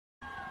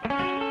Fill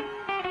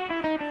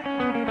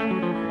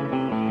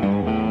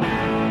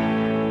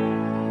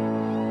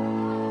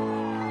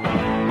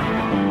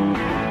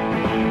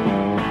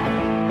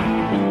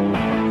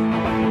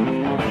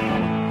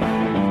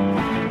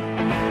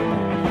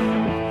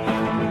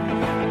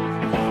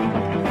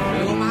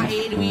my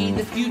head with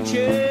the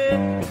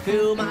future,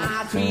 fill my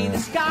heart with the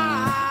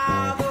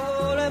sky.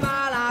 All of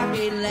my life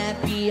been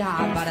left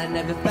behind, but I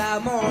never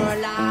felt more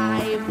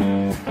alive.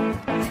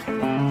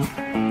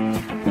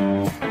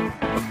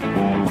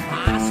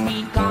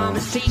 High-speed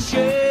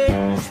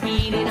conversation,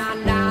 speeding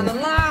on down the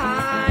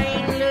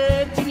line.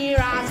 Looked in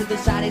your eyes at the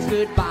saddest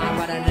goodbye,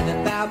 but I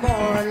never felt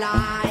more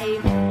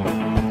alive.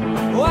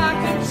 Oh, I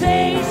could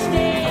taste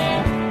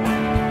it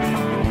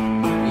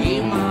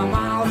in my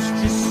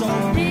mouth, just so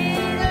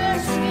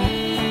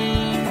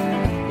bittersweet.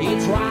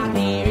 It's right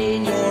there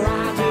in your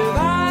eyes of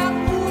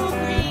apple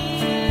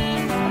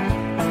green.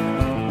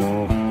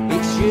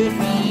 It should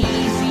be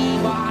easy,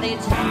 but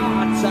it's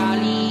hard to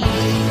leave.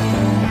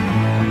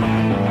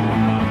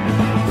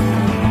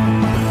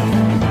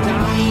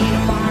 Dying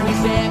of my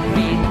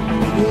resentment,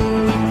 or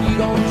if you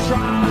don't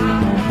try.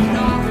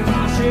 Nothing I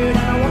should, I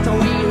want to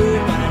wear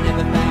it, but I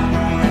never felt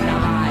more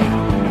alive.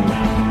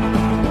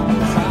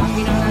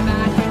 Talking on a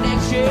bad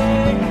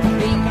connection,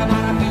 think I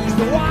might abuse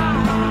the why.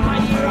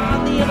 You're on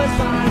the other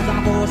side as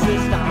our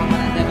voices down, but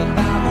I never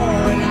felt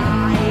more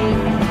alive.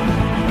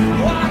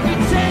 Oh, I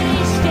could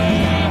taste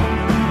it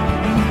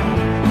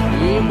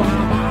in my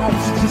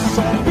mouth, just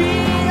so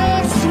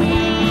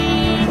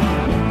bittersweet.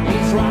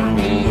 It's right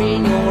there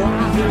in your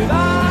eyes with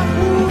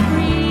apple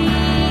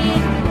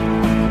green.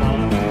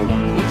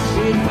 It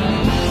should be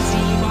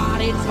easy, but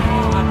it's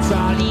hard to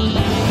leave.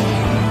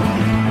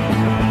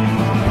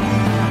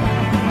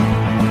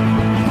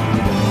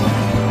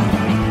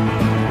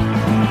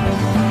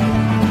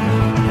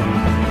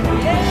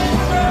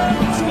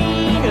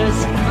 Between us,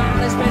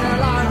 mine has been a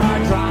long,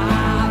 hard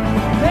drive.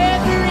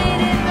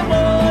 Peppering in the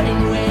morning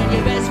when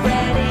your best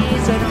friend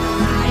is at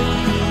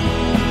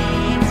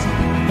night.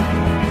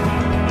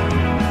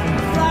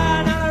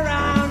 Flying all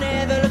around,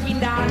 never looking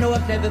down, no,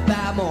 I've never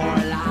felt more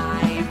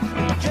alive.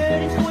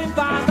 Journey's going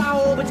fast, I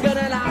hope it's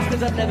gonna last,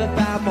 'cause I've never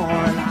felt more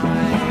alive.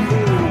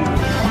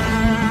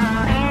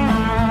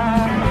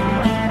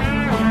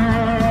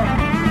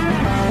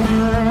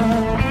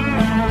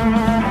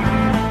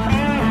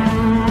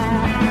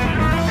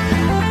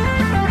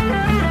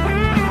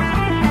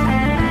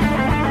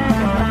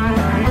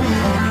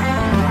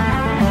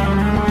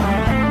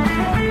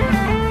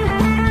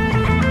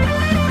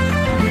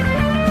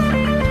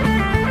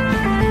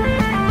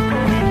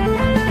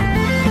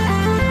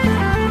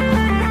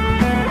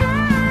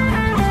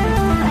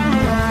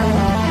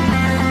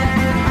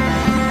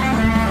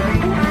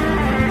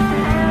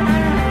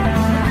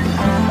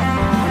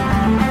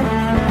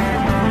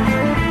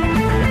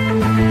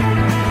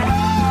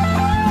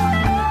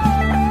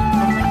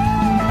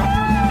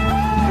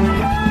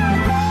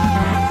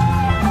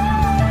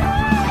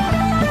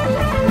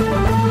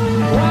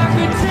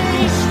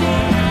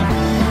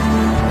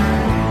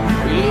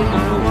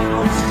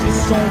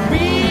 So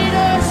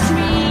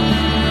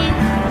bittersweet,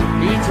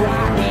 it's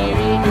right here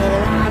in your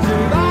eyes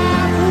of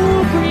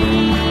apple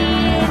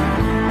green.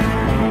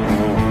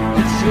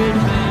 It should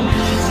be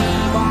easy,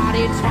 but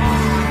it's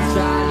hard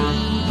to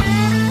leave.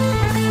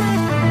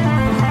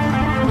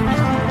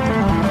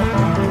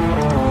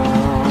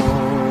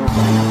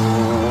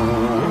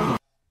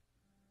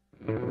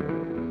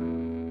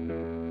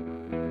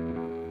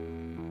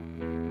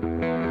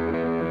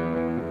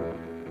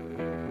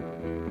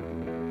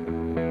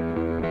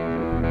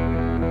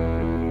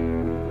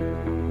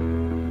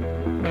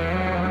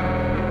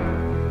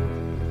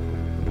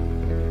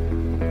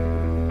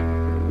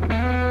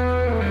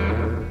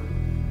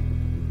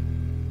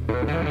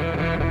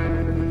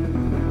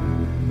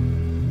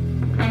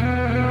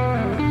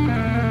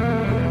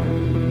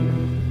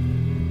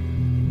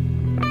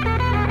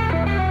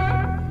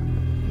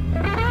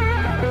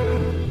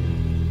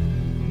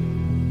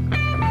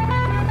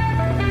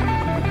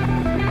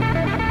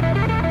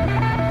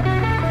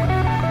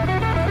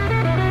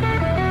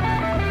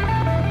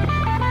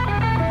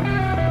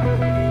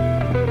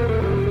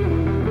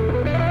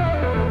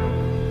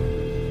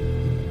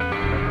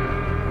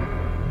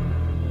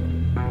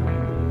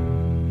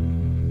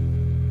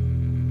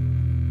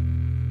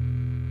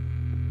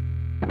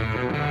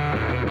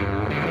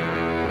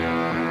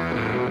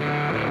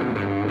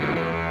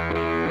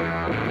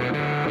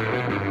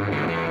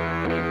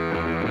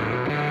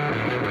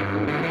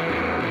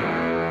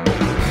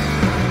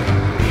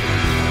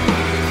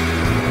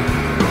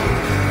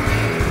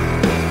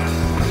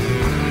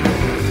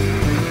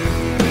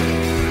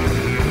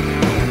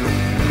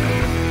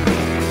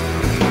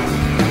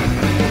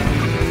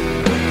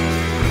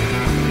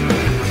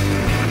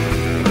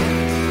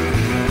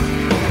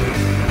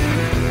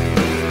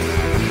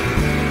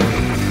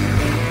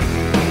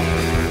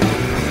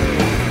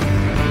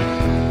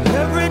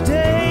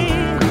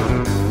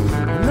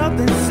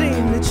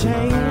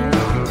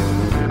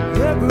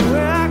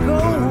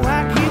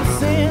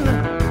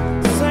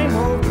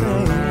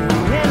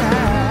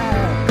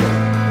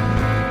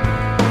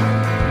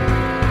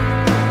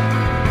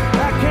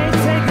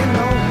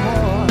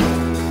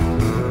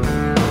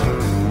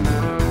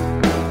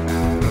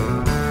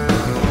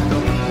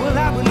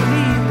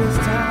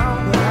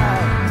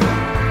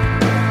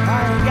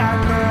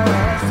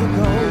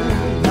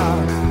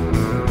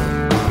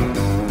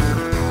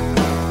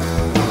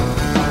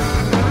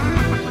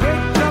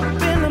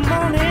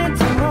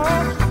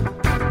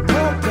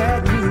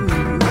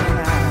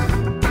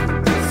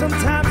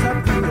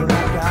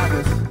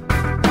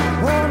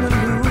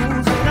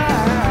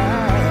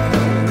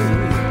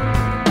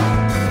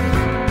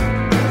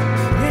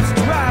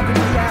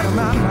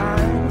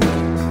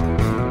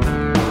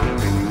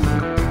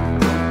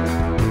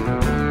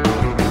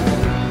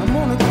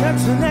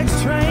 the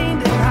next train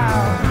to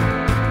out.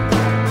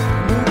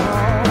 Move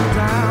on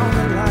down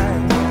the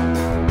line.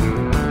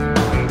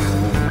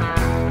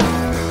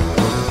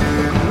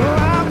 Oh,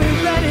 I'll be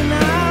ready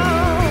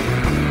now.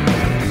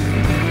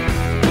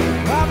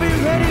 I'll be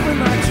ready when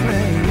my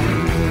train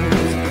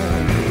goes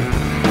down.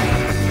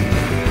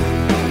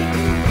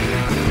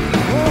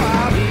 Oh,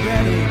 I'll be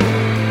ready.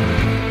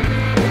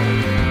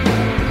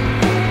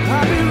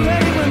 I'll be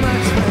ready when my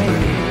train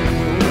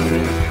goes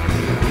in.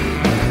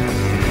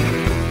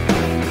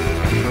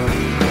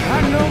 I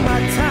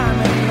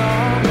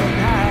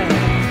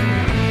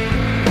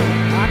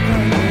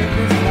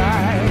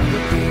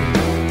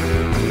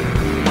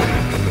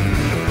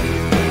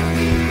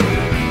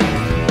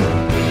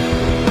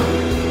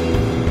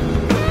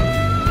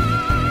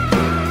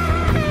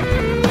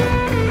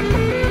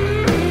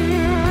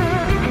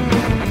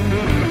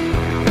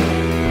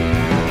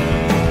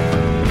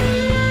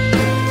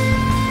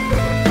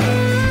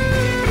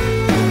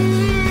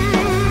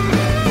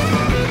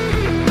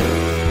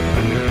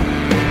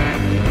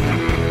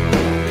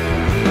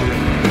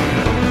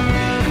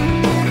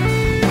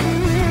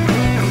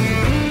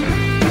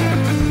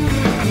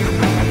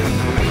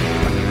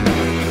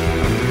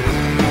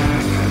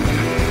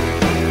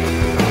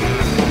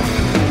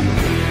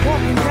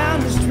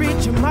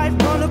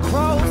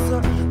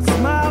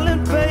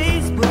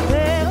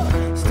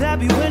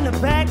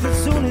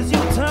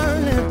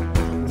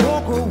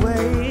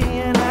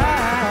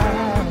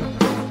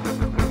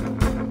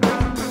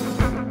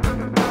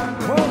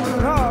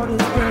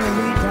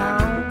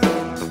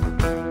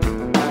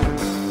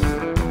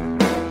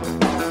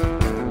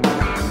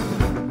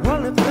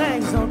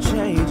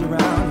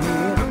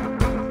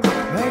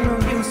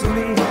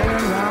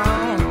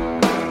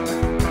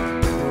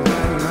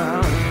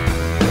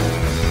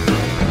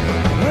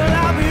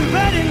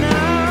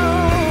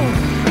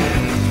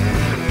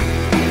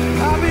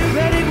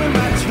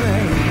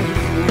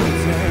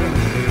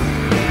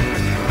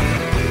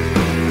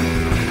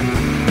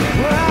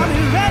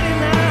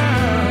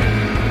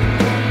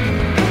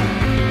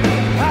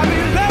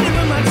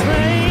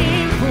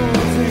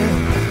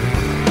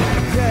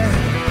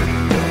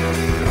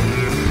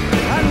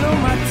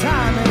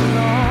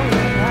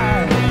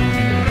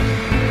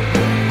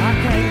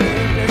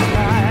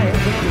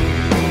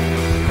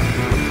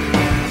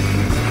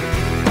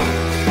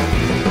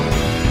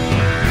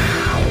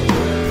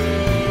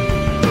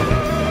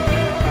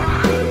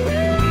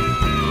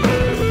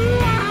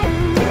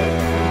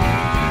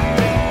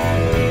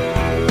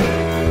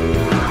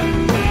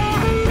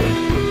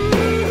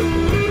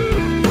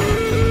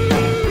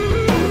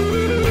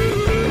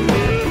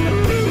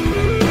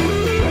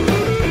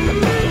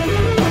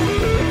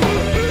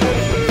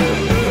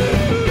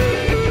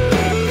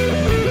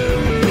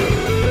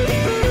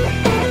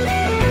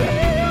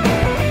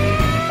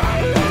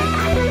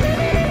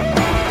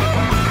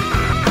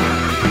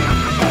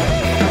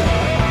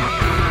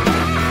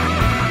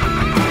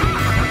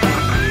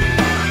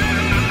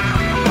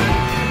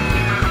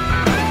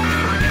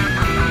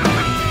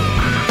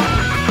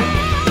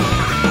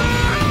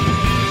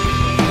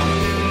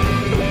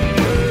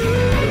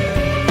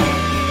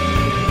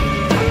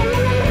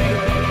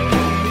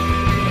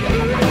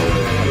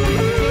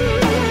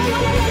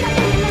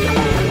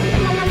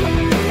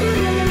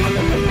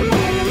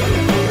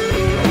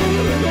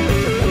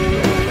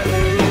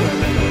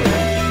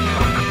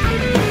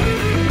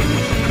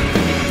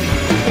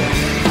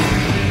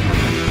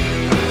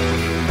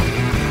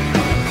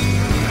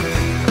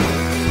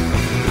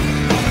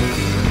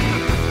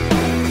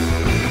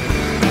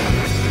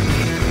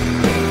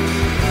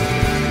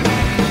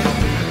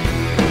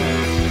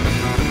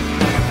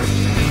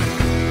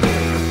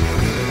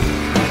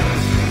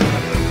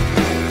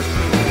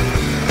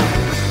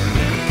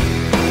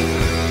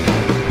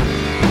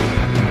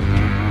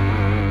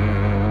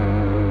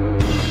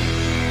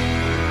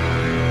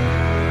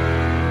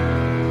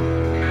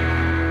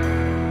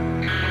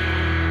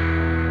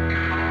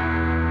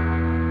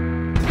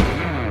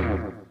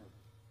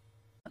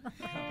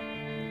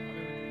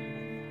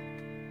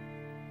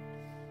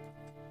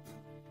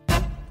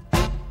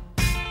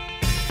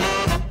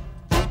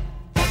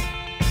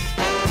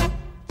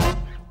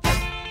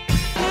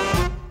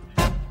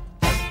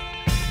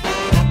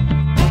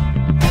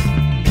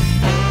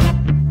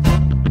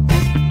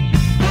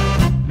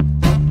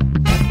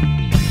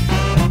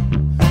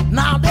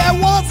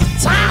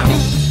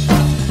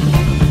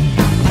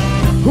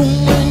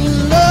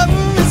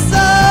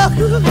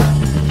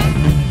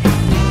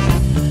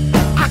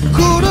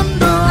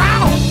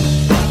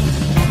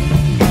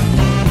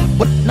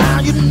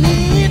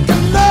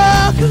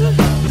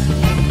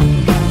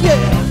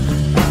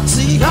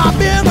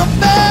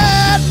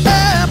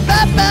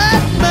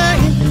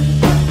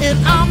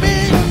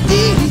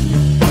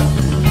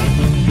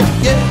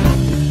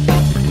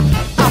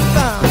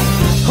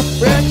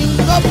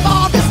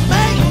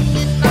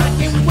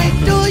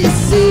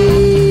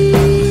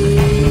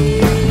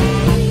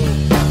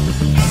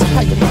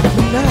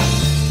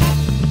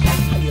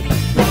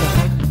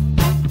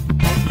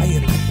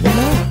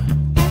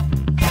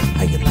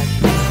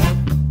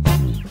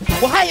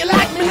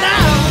like me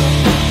now?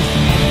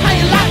 How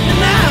you like me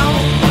now?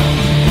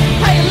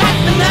 How you like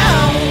me now?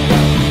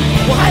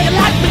 Well, how you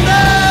like me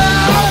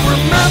now?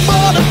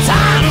 Remember the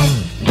time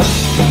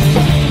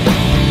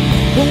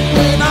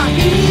when I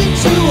hit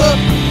you up.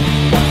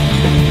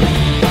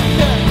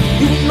 Yeah,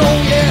 you know,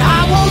 yeah,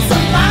 I was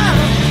alive.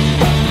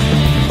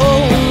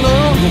 Oh,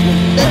 love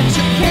that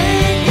you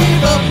can't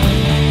give up.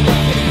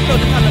 Yeah, you know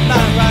the kind of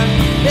line, right?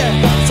 Yeah,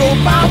 so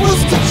if I was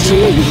to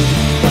choose,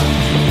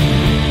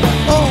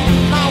 oh,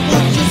 I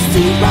would just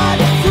see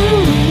right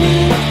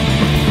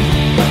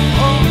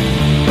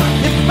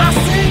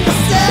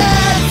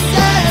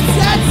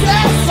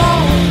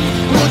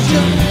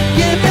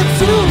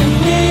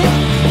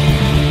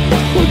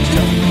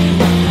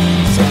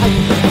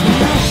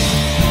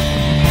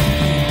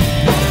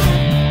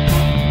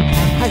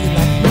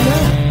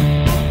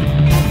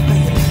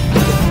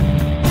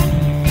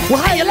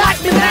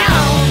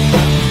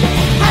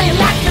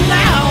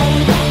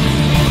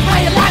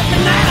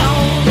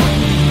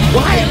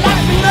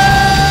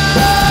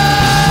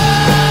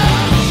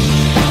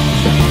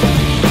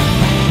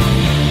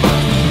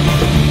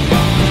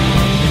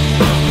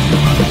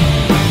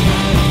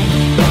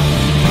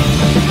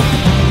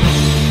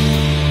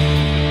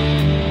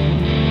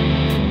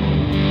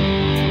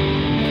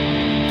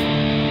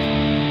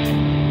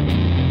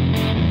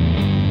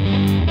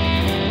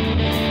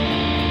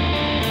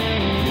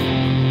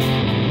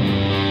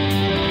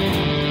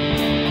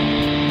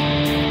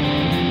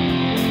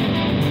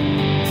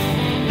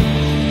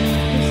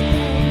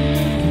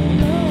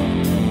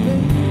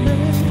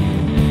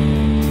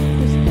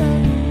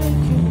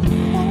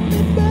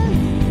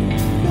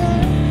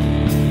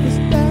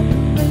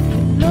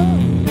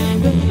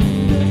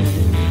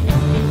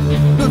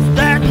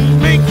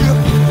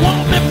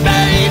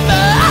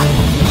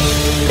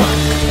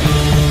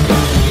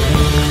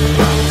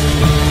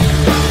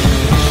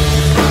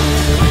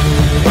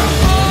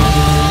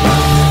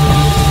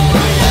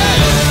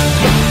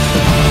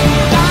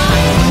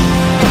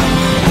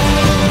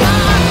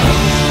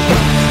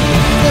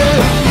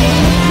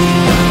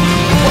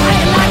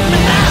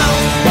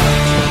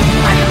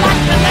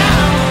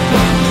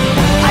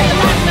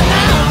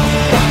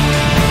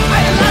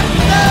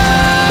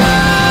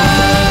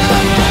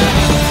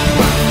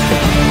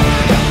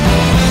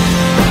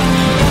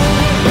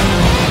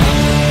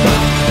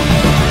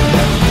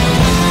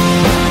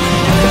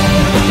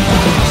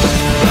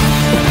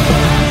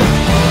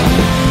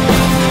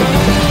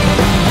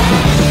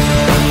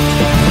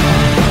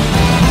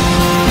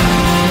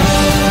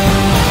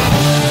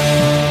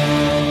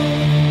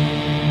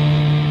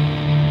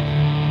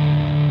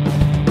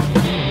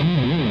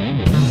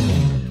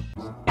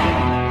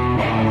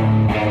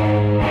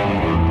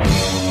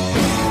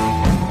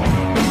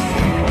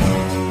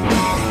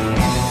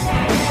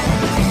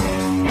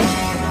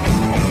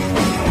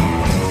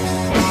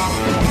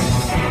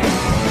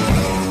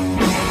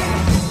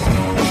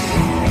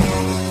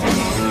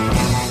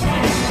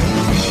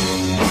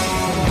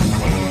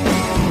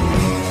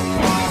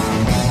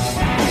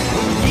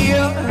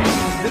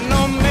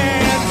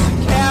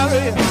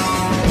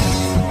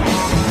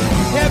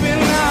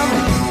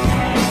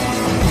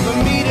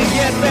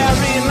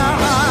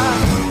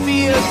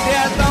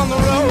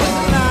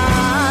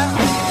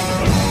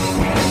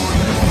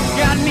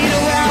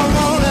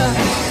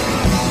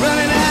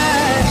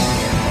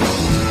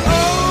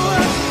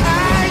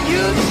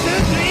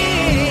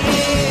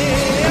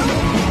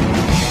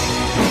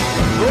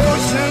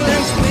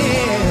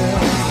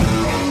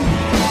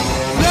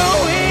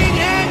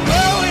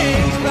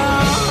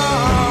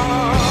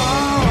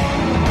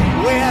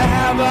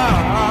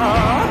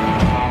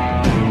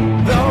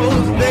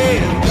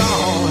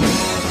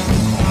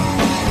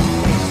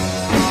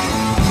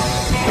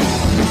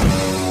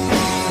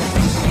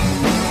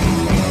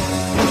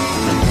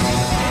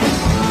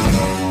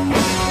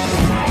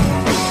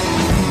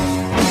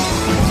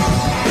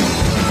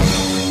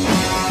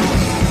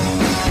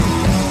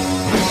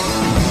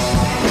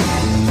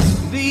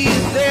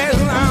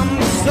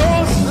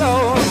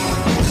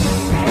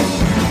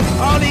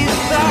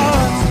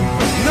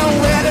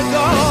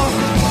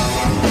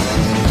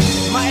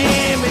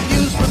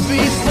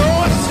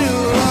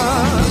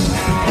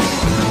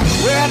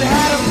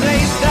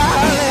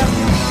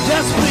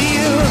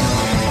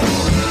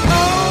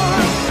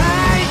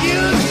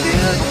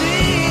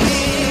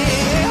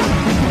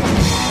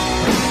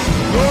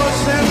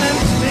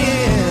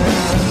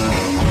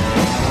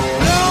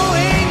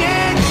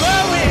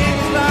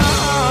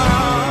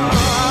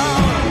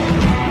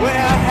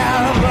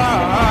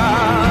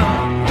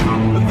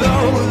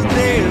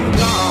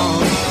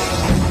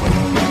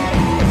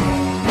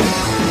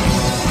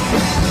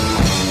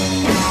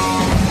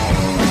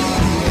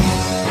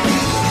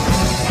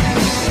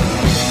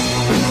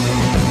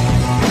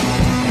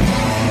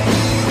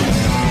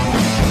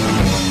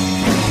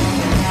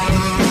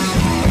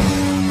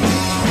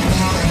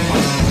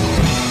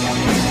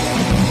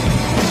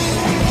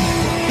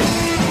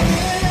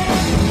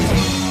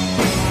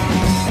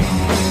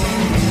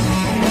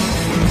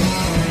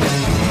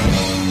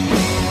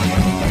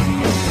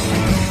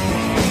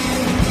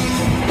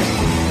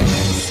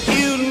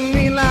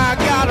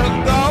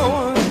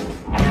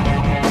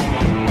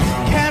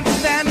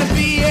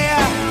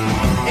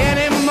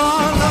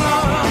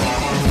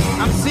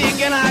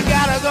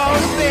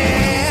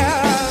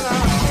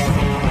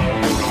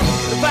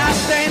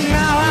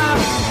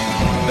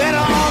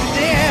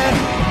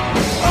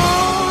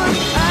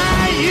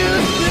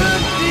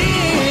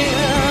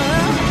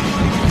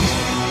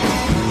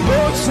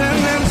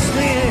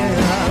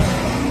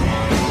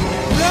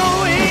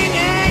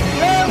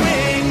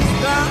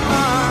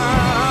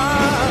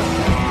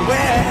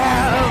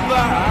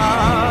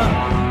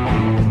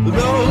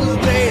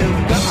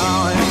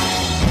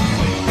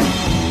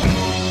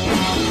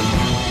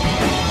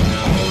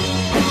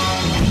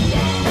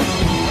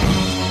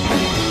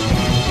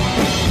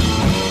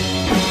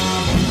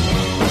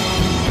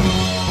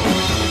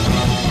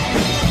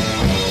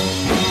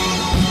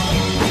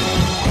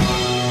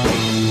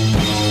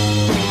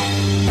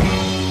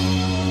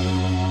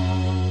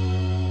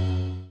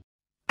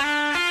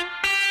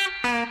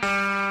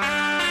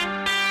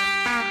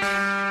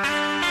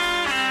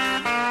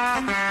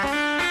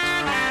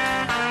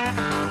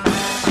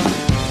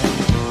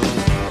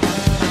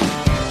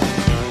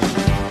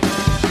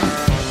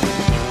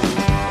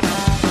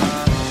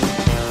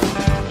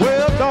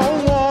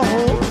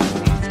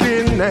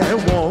that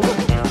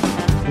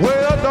woman.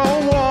 Well,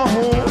 don't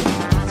want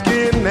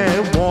skin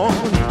that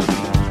woman.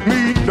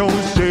 Me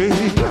don't say,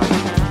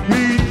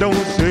 me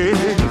don't say,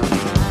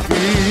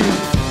 me,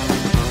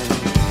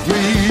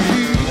 me,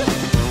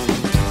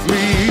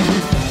 me,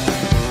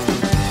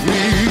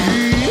 me.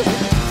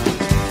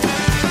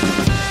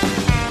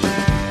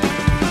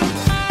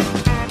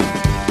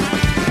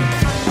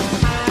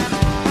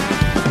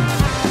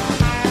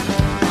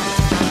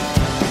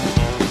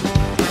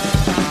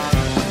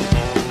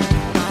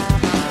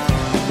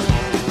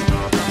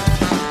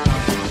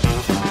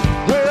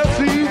 Well,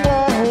 she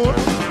won't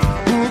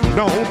cook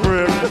no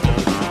bread.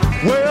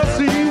 Well,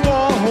 she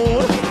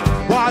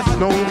won't wash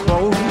no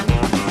clothes.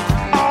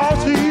 All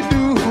she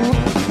do,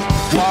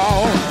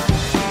 walk,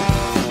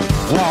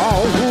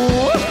 walk,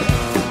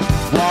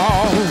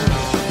 walk,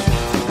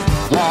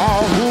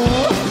 walk.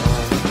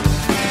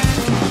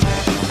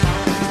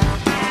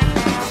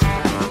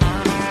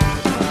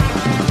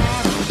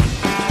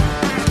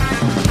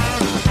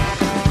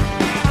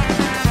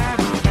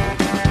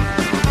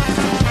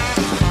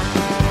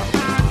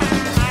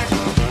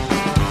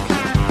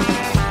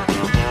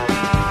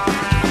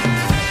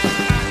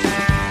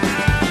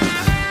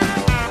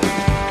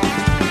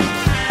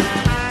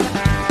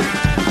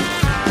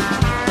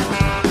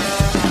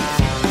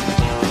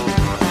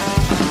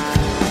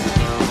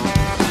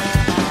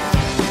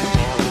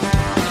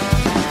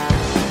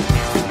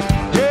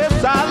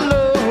 Yes, I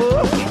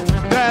love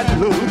that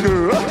little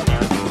girl.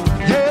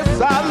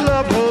 Yes, I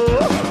love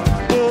her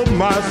for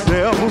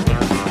myself.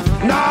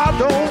 No, I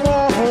don't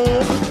want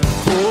her.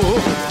 Oh,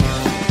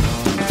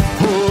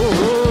 oh,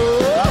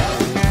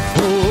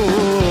 oh,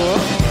 oh,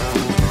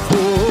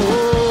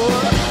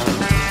 oh.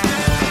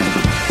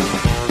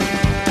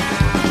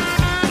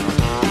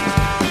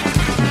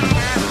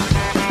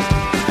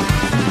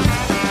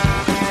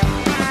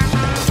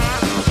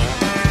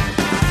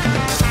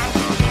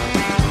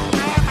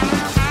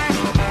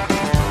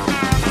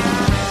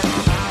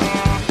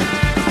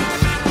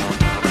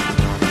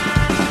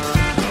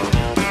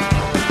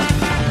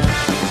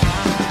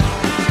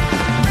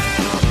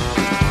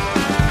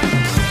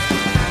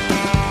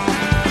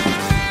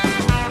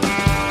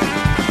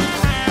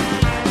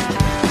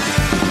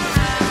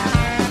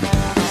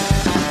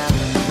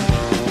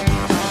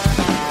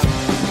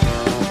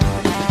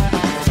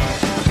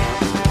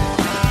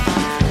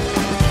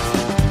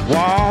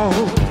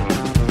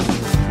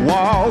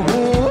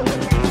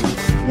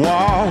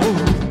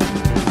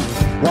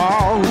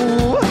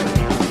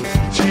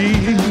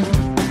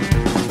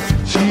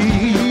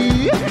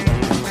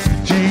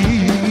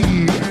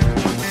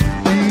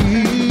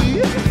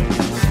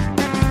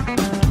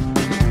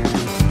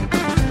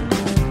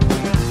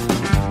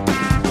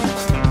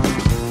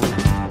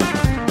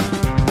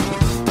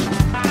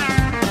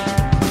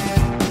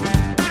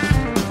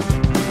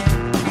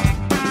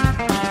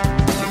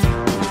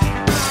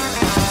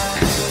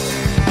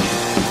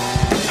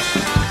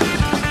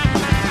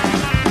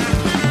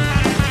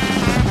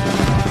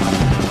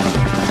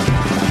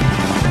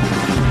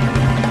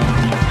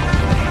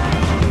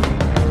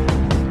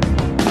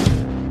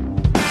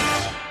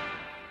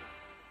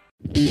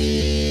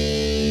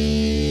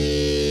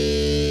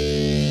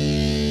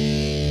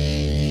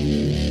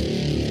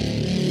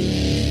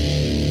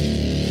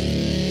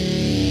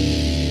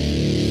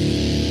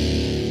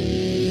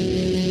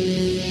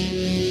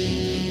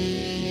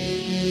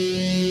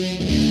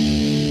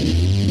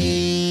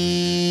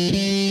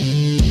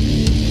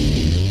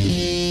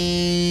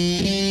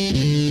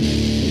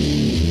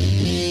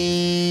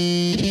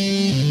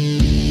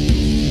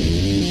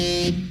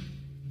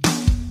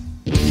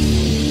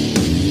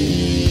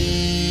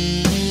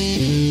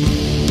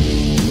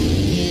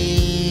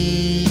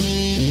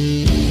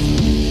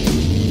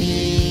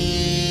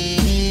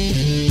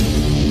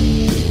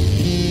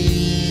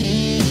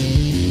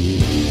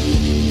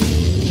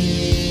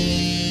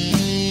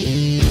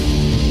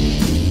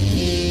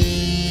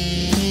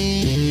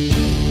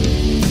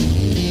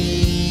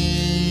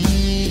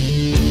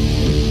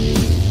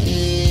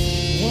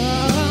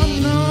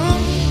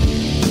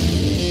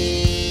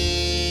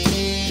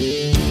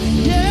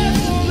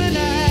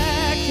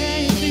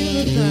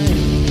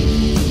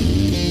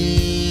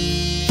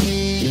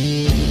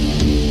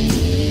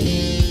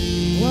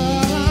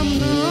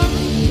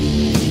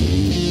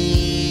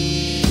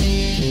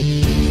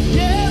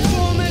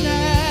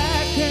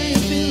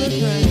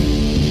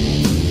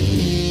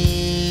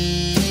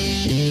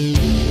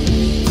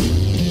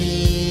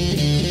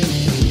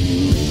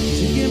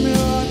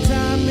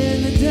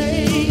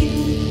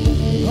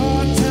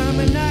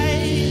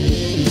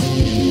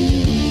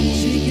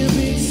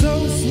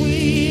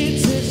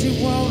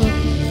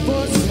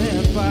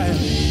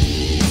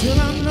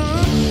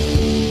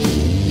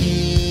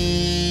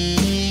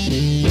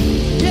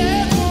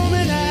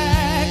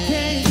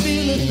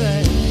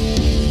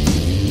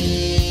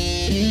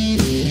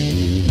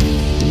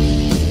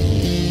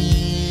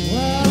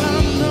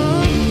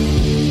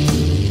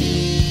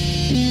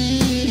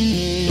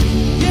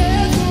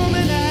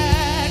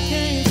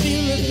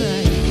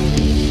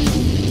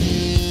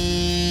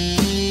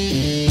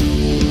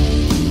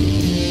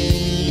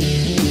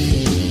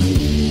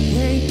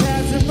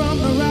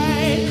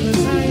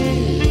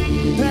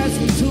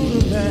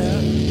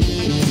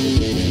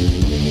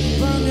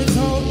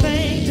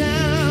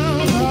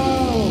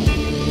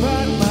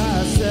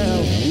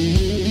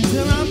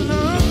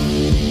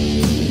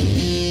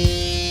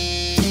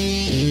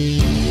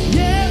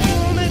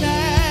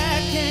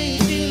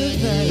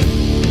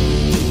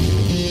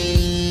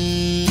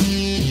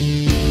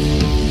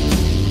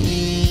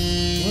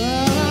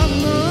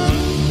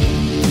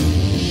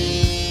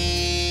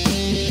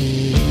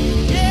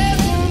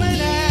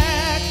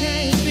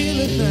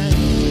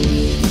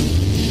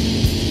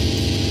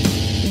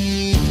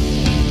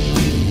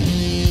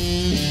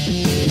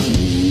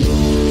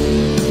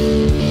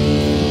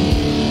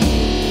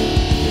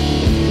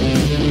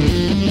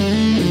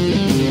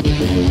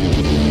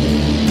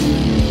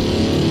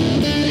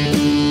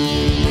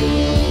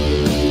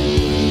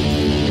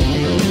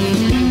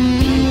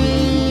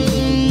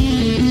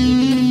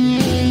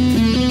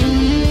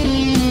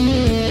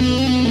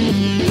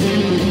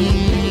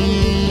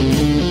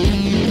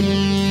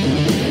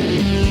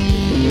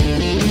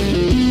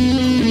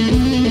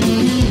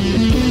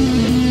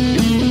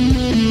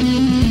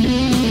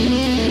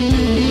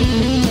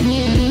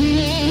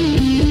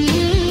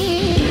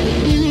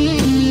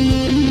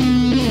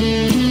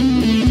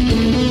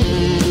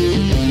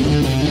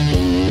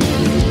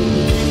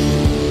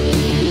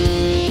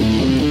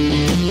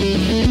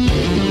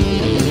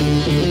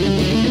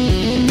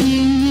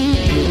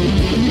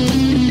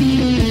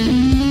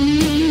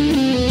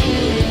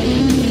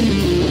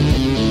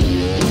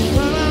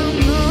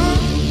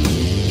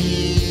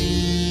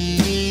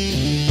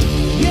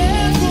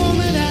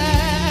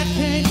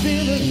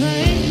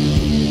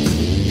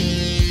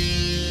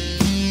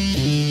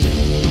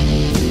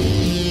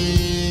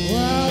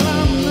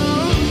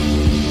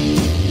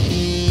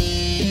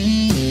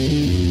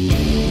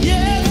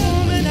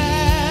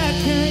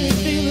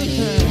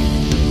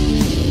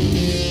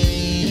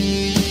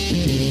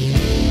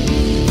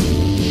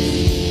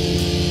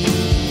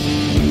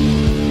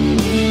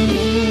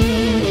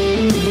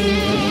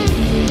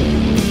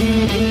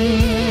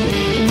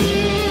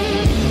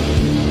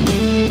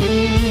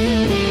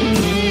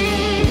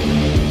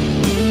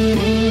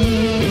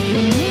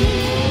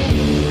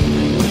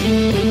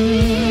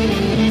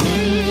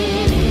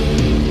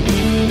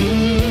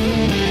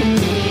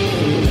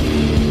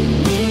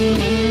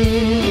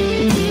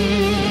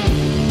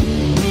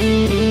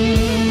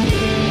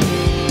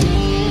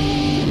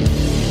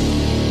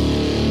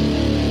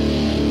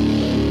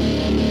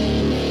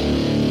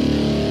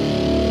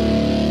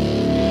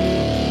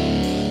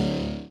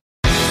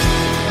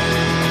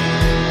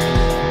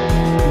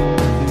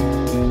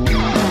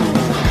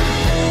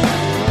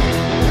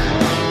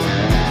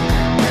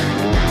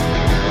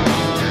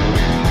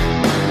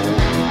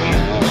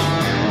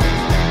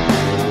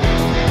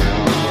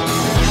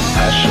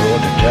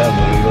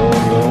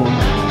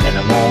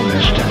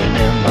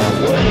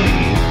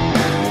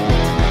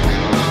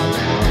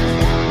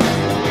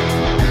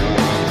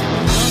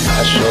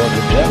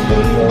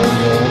 devil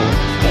logo,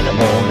 and I'm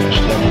always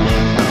standing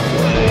in my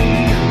way.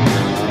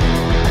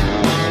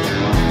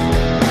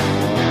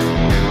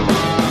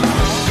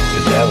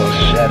 The devil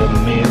said to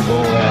me,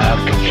 boy, I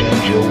can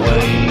change your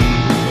ways.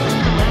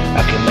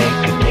 I can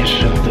make it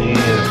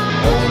disappear,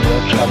 all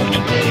your trouble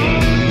today.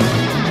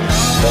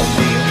 Don't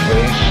be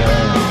afraid,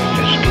 son,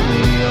 just give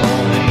me your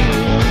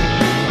hand.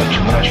 But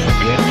you must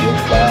forget your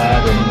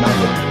father,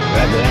 mother,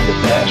 rather than the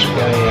best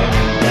friend.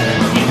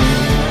 And you,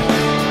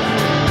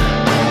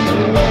 I'm a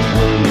long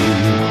way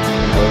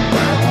from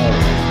my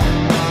home.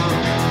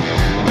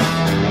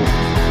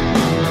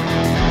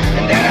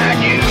 And then I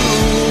knew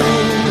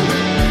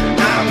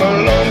I'm a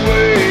long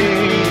way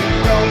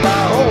from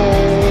my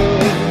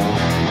home.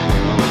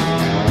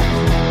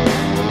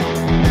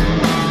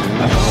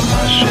 I found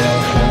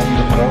myself on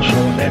the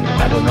crossroad and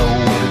I don't know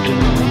what to do.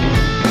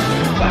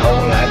 My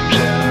whole life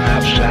turned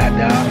upside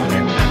down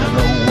and I don't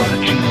know what to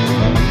choose.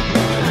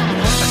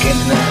 I can't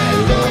deny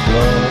love,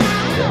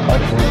 the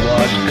offer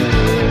was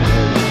good.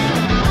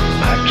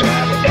 I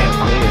tried to act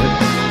clear,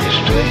 this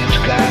strange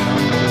kind of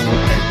mood,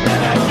 and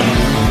then I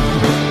knew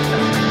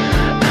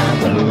I'm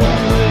a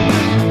long way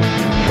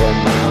from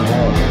my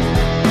home.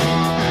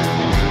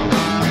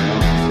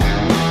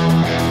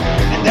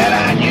 And then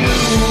I knew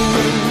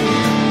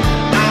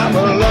I'm a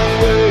long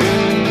way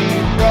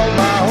from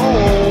my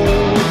home.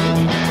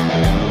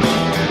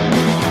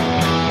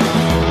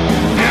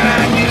 And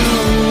I knew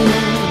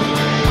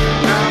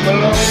I'm a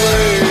long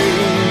way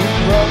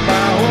from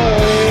my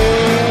home.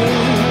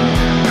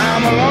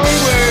 I'm a long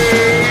way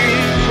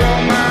from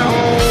my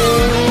home.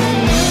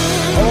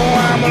 Oh,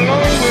 I'm a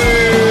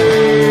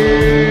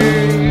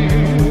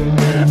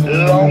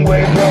long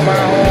way from my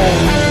home.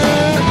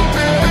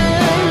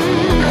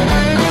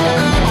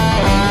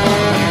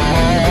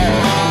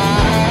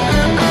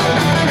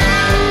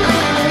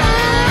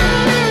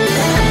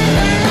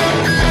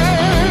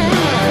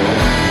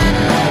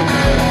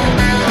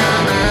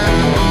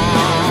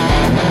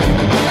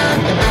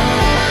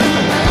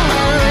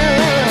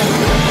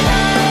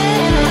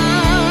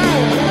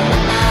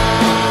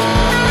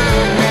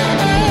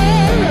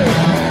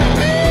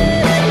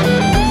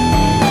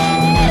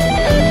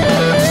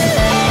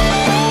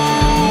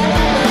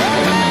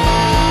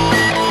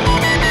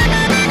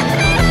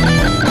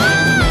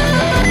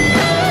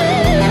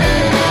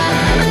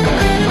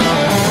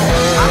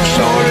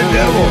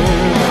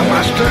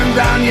 Turn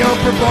down your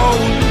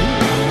proposal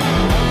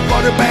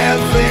for the bad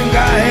thing I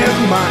have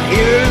my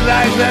ears,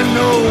 eyes, and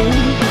nose.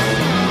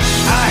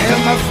 I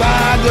have my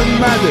father,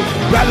 mother,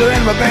 brother,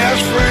 and my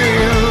best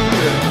friend.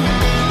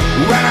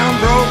 When I'm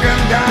broken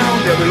down,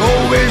 they will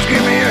always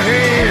give me a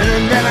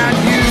hand. And I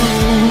knew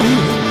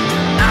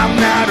I'm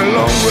not a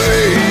long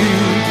way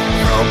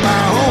from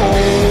my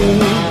home.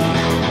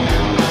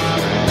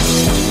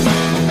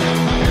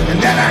 And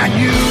then I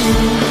knew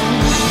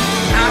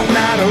I'm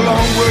not a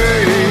long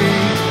way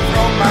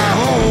from my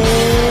home.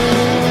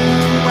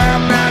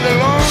 I'm not a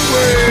long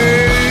way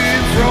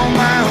from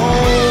my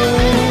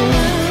home.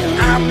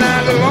 I'm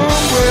not a long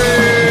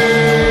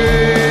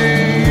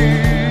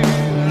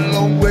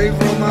way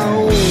from my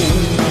home.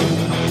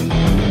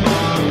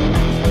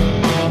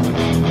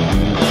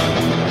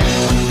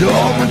 The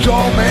omens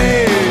all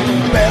made,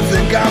 bad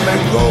thing come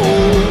and go.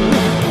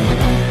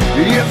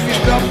 If you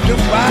stop to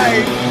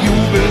fight, you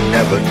will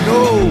never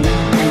know.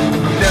 You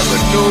never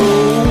know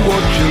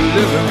what you're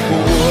living for.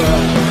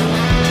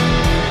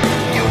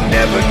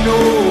 Never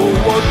know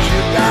what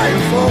you're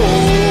dying for.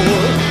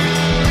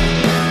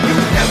 You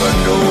never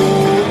know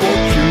what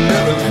you're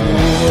living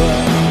for.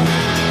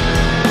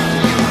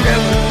 You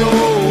never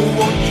know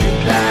what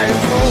you're dying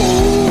for.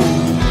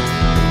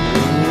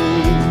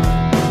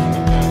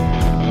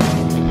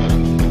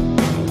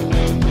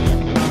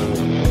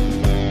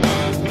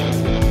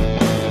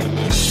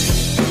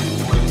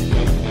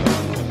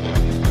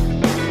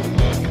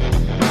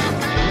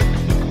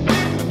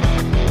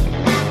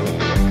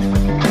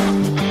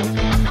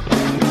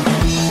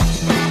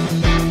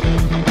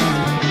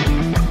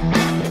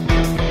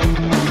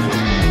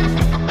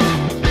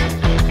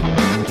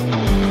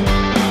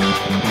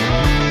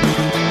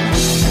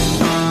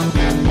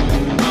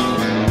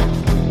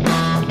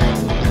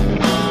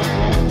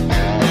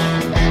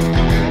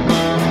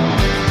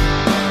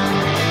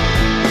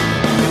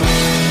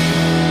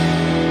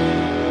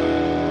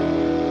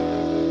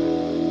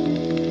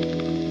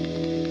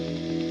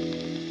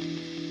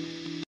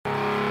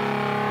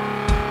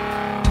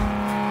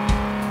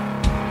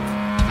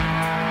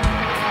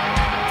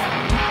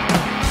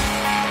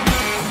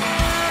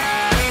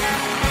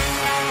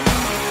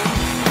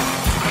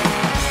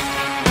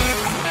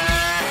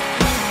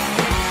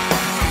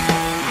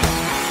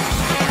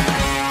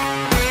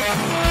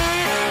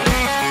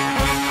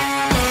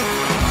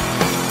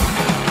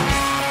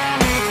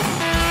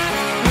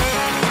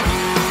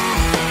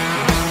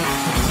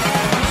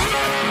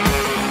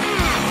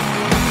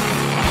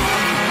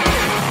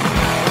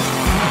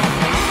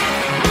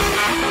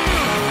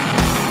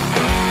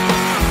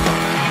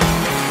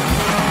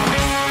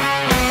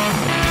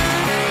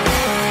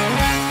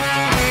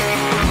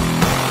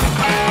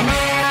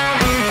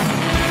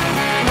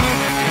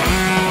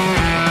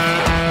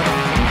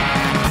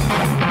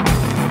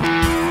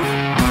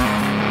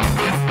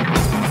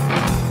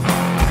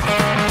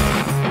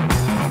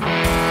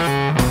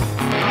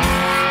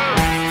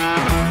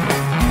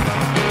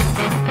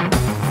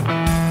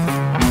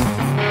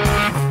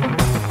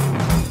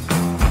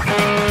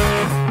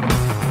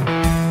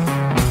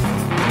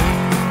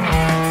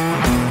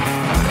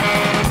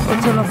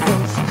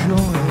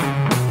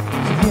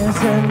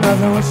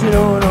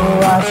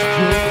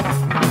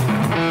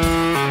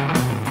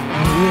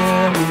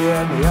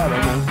 and the other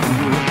won't do.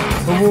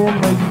 I won't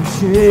make you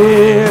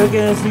shake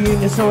and see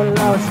you so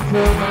loud she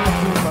come out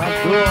to my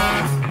door.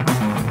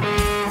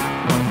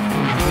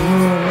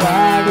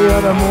 Like the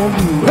other won't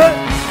do. Hey!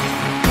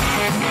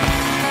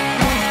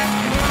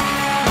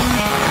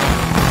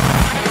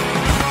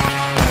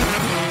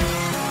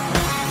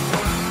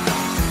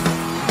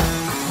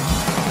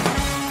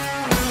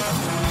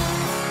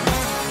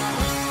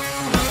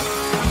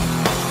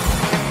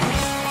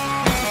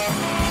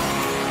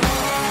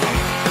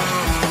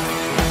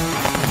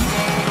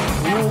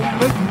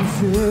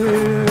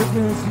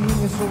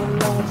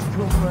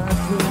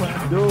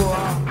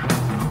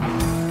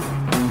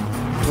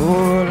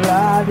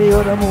 The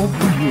other won't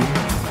be you.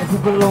 And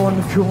people on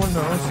the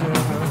corner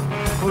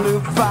saying, only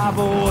 5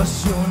 of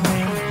us, your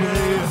name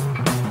clear.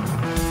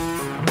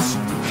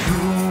 Super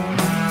cool,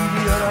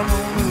 the other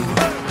won't be you.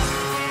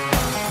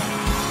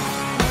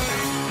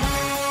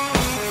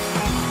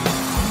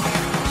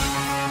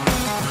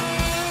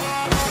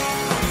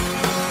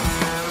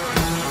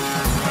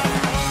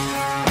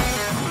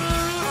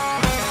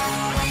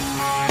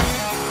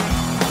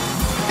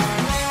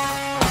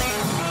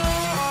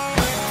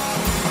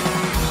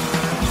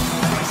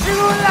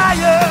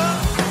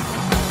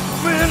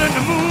 In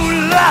the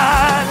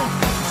moonlight,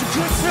 she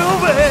gets so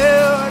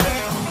bad.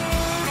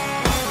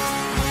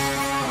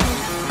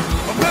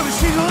 Oh, baby,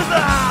 she goes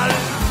out,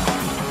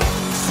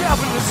 shop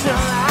in the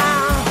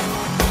sunlight.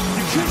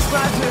 You kiss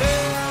my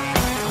head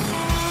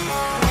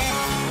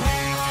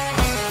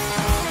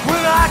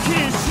when I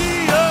can't see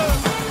her.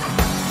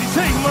 You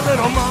take my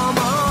little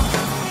mama,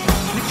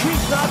 you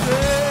kiss my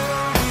head.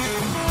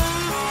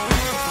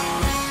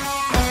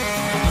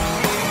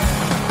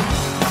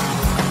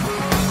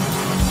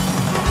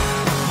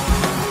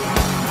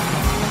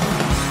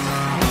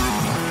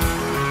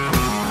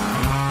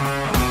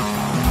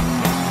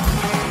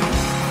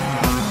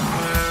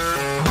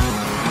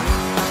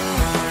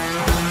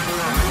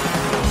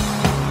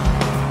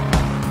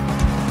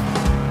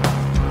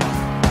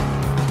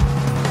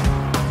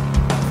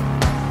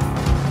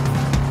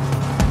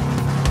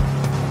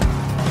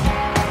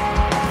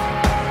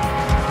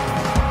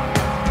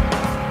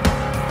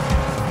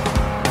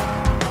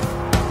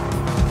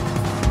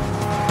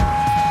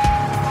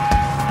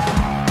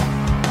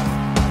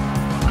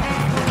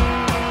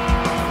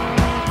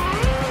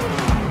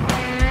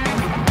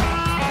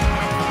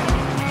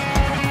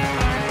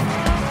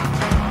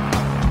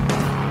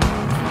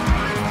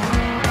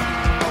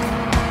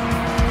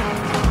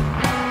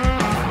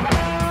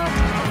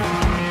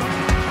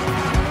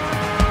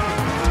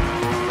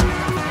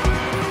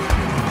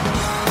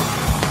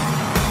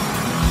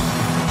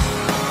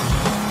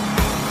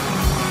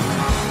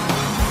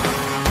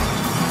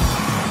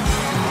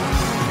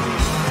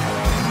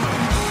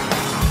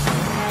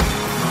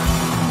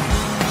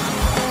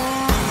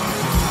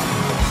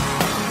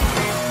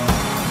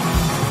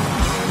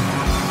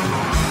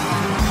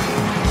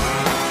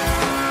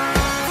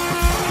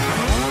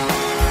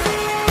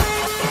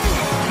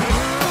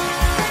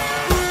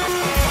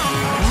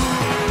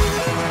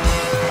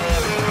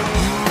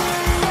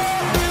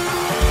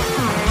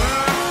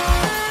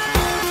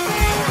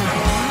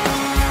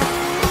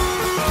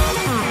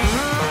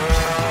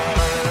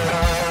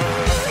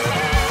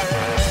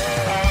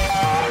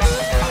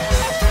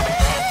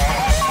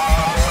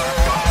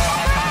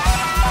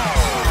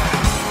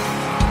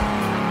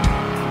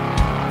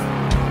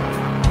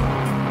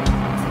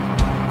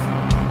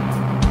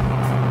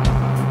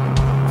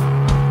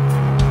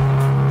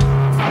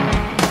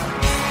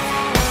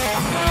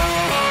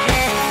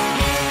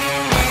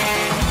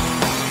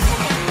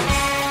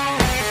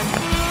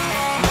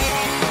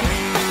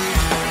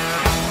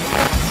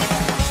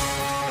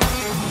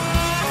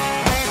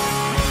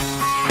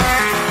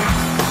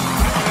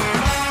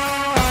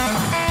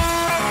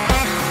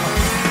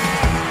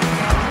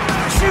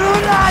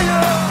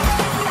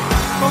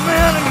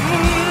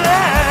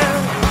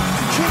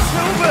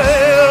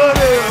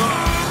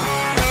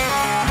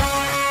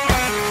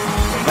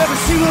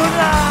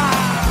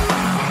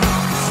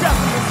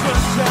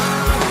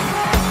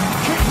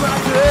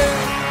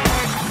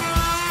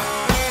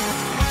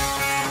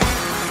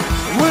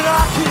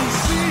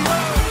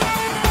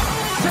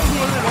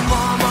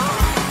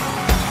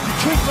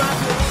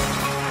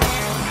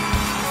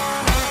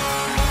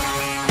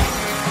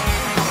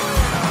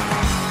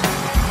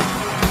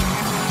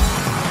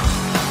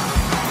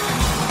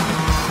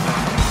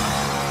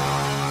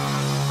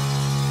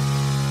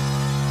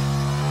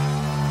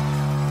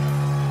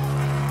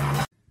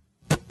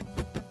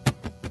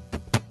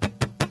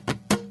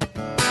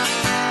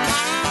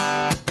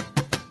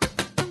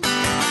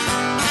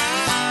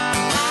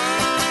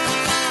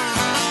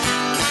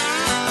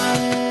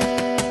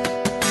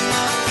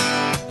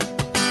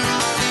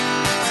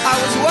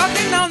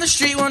 the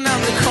street, one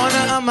on the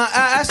corner of my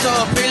eye, I saw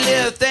a pretty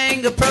little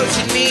thing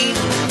approaching me.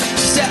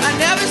 She said, I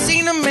never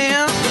seen a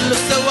man who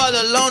looked so all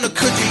alone, or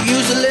could you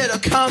use a little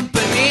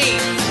company?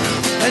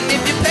 And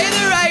if you pay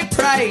the right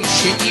price,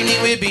 your evening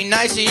would be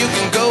nice, and you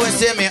can go and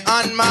send me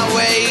on my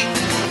way.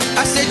 I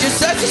I said, you're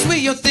such a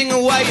sweet young thing,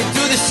 and why you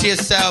do this to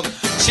yourself?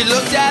 She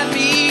looked at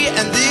me,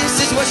 and this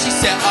is what she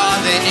said. Oh,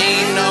 there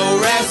ain't no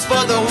rest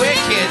for the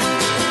wicked.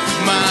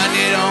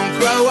 Money don't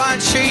grow on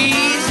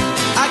trees.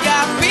 I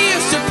got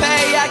bills to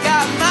pay, I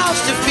got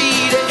mouths to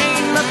feed. There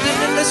ain't nothing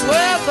in this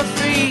world for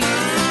free.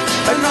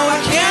 But no,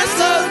 I can't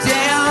slow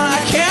down,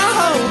 I can't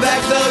hold back,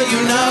 though you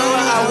know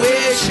I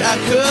wish I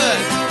could.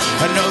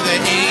 I know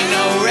there ain't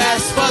no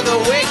rest for the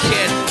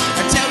wicked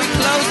until we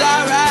close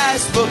our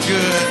eyes for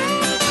good.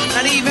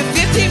 Not even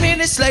 15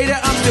 minutes later,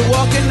 I'm still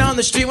walking on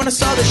the street when I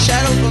saw the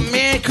shadow of a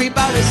man creep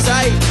out of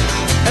sight.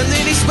 And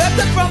then he swept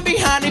up from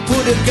behind, he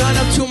put a gun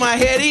up to my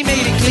head. He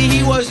made it clear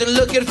he wasn't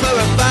looking for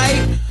a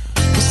fight.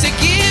 He said,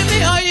 give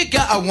me all you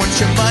got, I want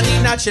your money,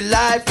 not your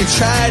life. You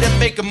try to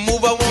make a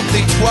move, I won't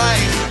think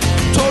twice.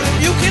 Told him,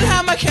 you can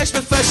have my cash,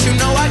 but first you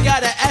know I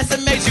got an ass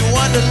that makes you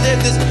want to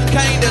live this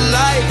kind of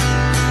life.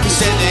 He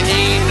said, there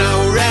ain't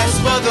no rest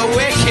for the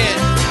wicked.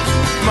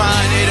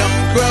 Money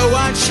don't grow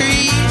on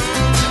trees.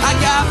 I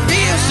got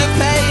bills to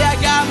pay, I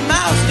got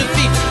mouths to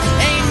feed.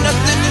 Ain't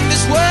nothing in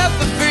this world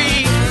for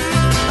free.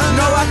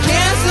 No, I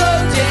can't slow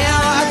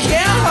down, I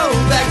can't hold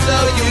back,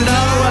 though you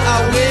know I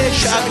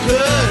wish I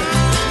could.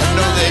 I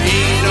know there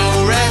ain't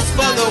no rest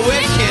for the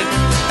wicked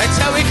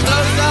until we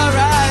close our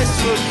eyes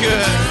for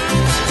good.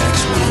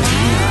 That's what we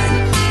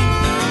like.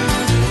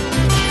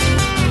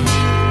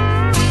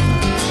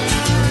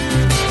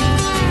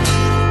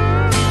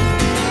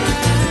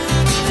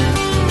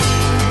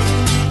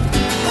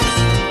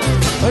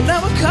 Well,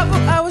 now a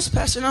couple hours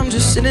passed and I'm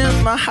just sitting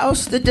in my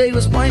house. The day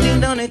was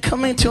winding down and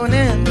coming to an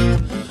end.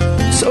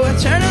 So I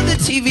turned on the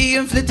TV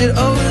and flipped it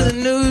over the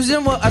news,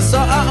 and what I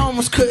saw I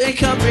almost couldn't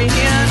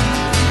comprehend.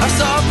 I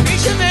saw a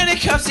preacher man in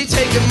cuffs, he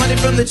taking money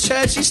from the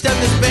church. He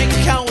stuffed his bank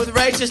account with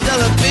righteous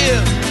dollar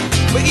bills.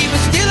 But even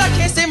still I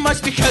can't say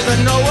much because I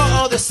know we're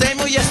all the same.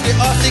 Well, yes, we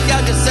all seek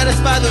out to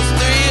satisfy those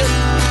thrills.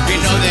 We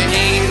know there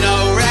ain't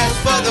no rest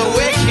for the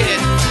wicked.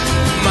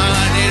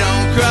 Money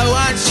don't grow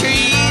on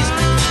trees.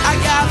 I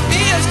got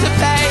bills to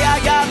pay,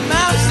 I got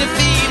mouths to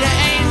feed. There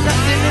ain't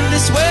nothing in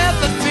this world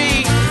for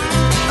free.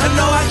 I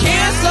know I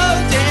can't slow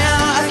down,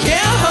 I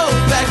can't hold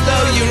back,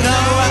 though you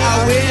know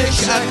I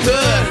wish I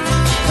could.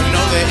 I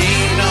know there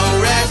ain't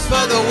no rest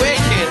for the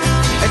wicked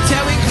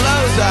until we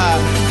close our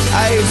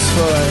eyes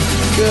for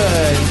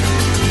good.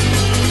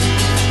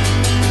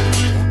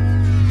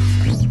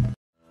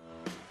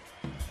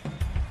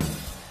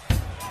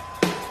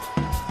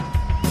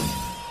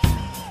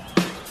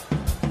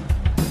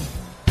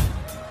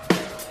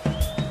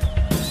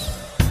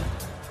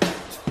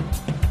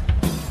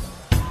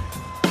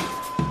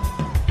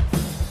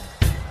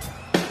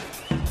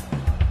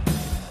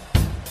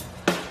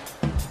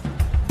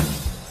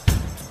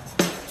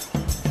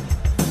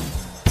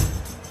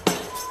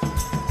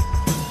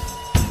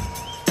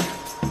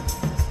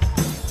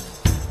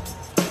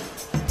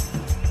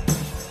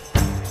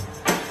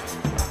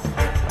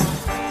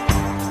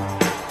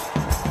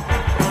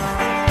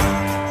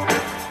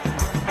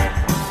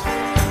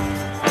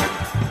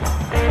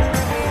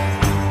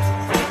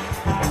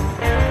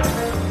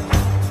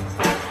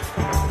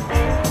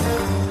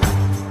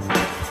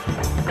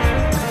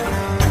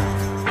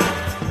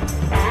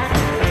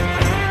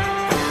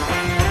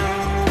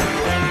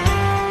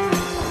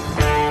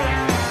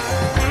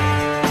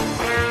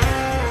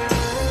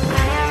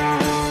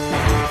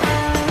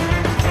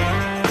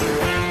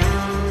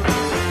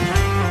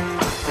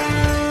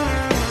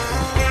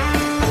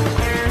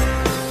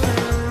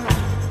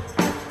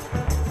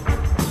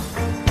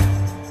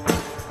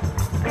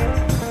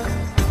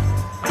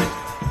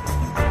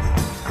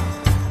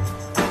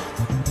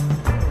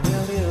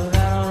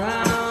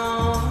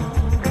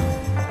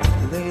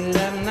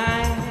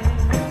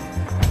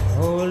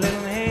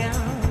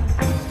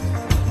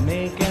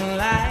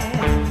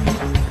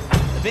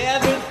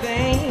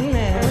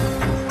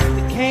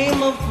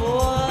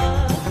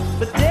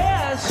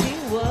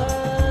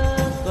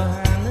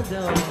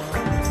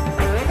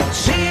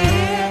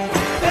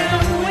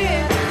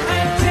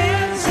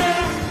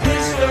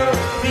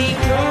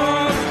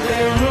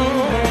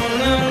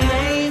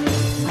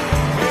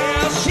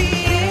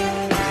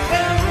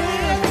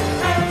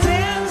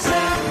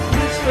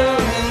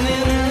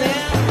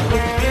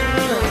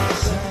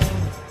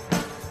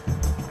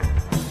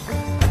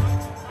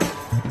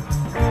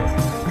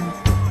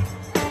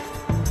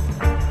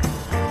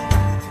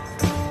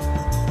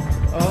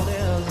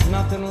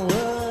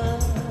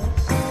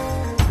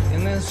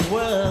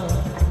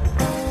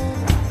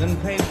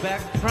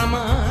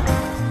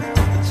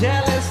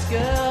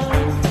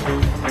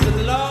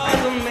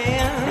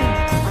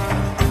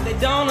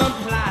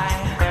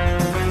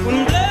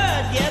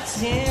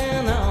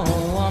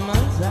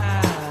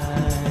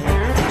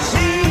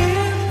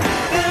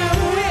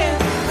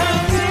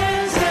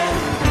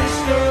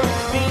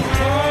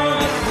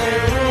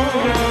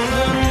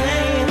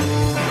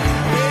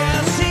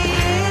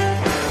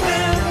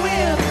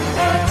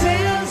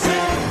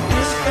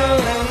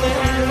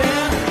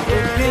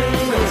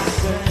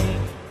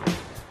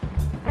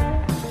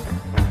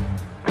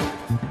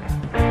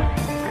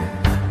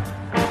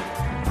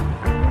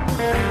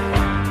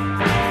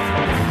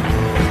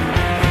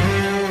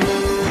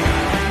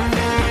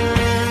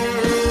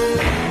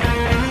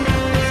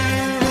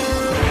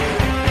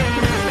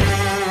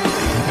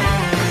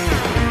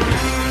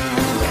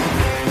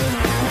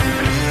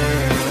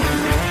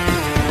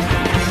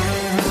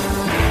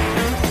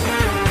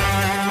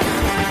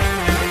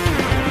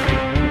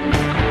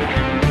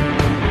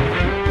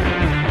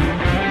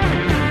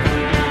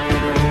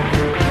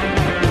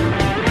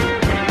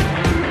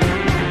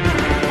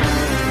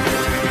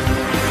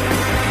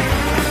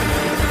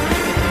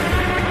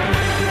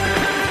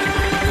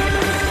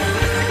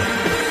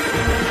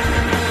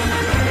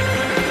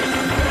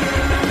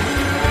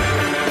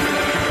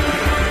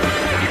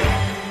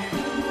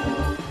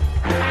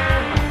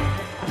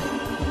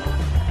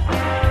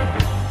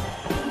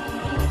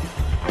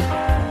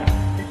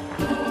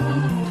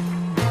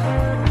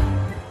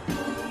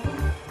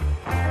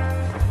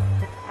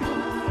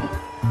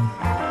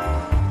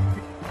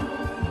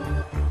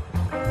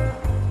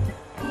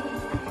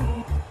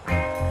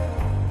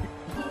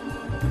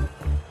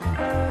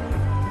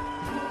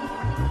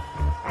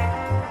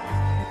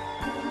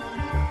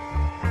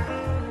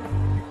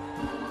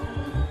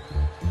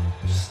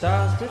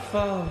 stars did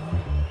fall,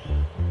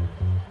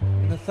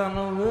 and the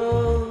thunder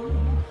rolled,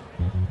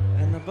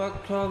 and the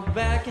buck crawled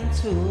back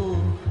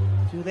into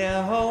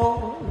their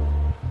hole.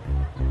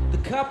 The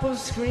couple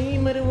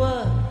screamed, but it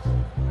was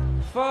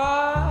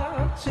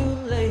far too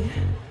late.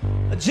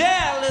 A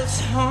jealous,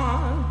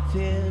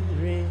 haunted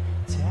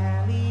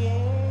retaliation.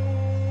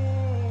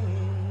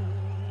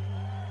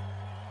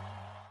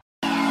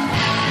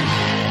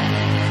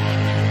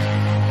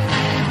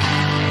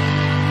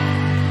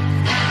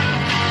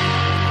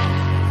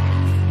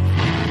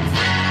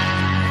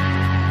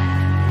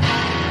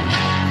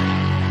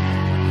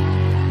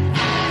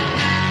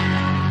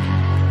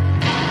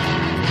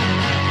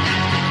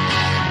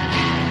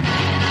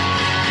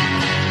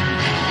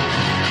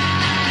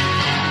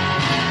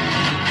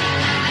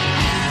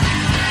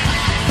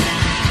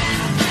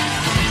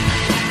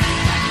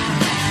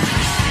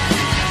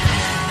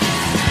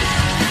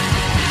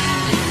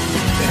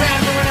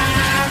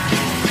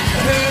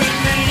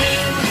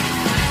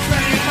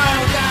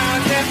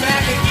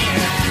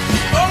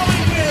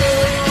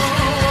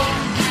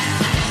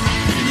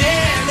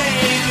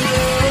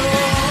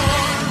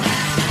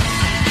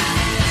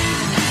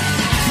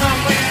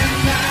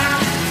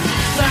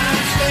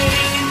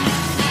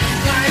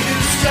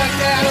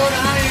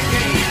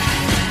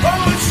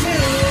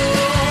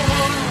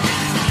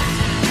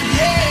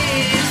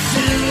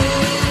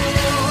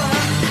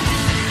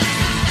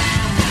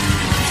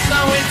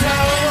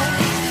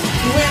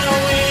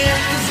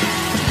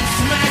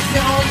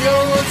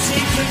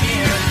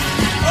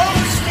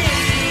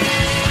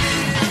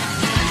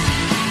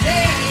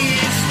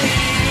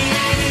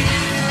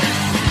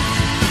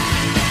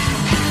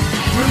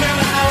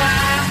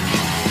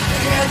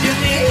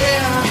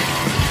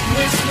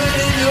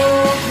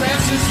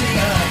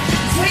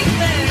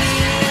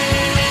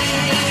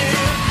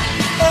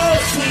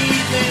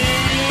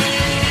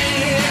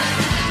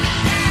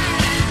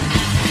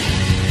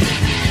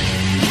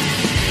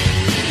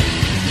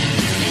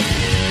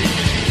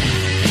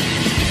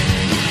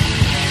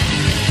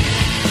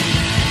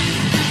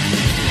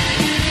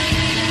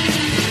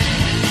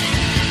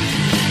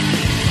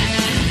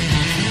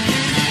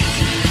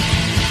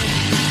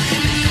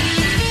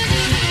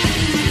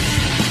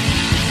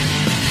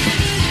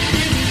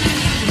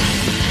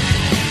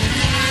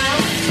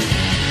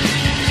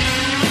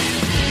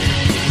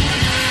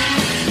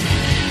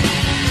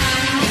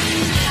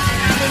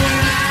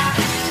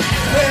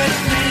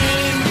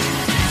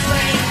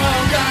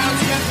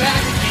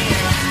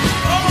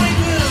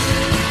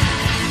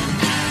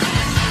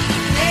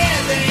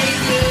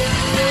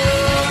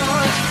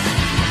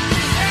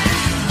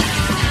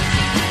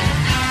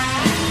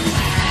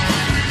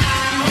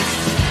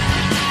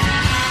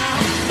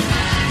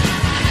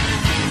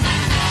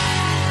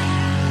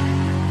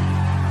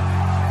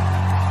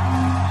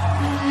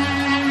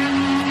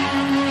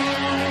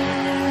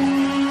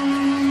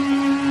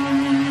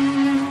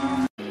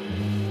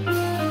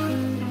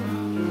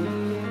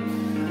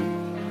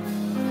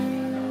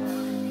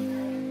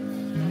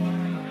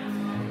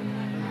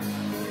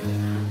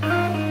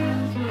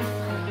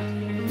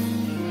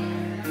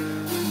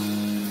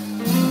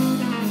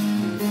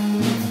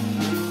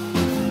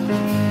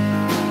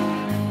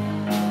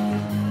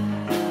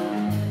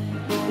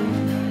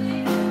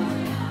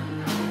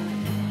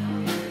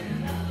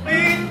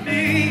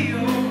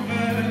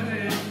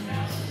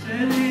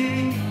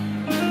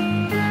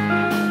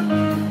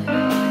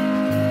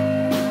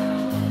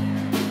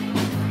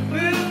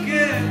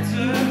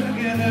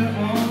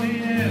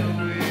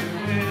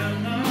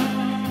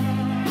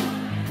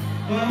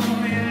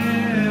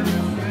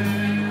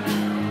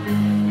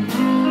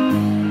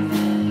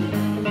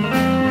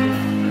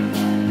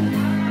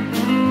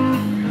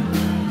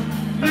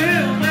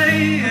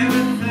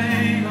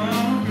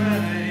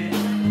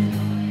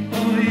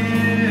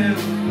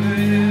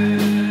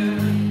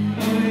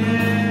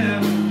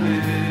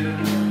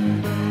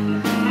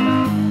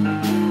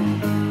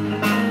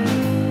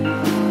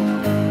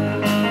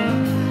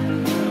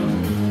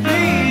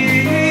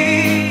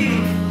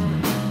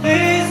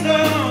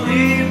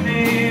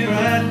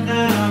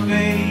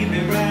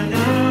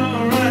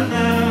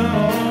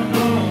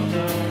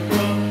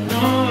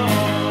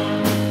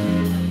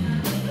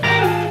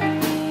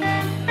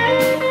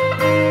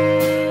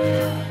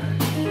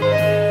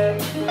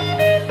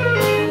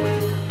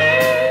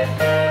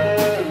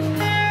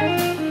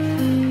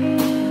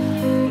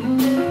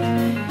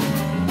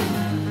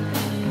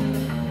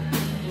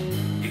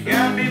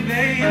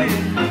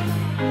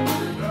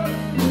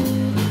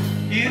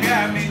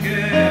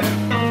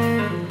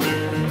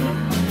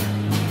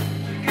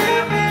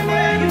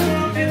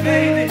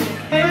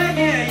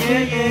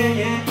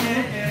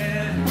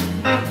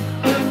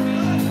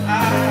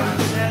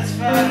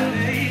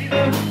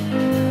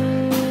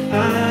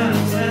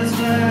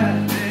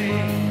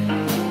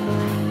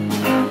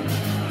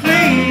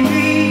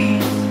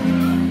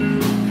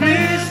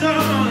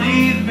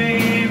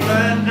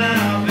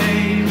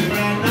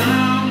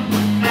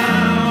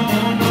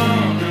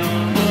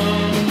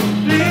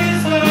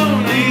 Please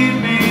don't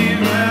leave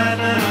me.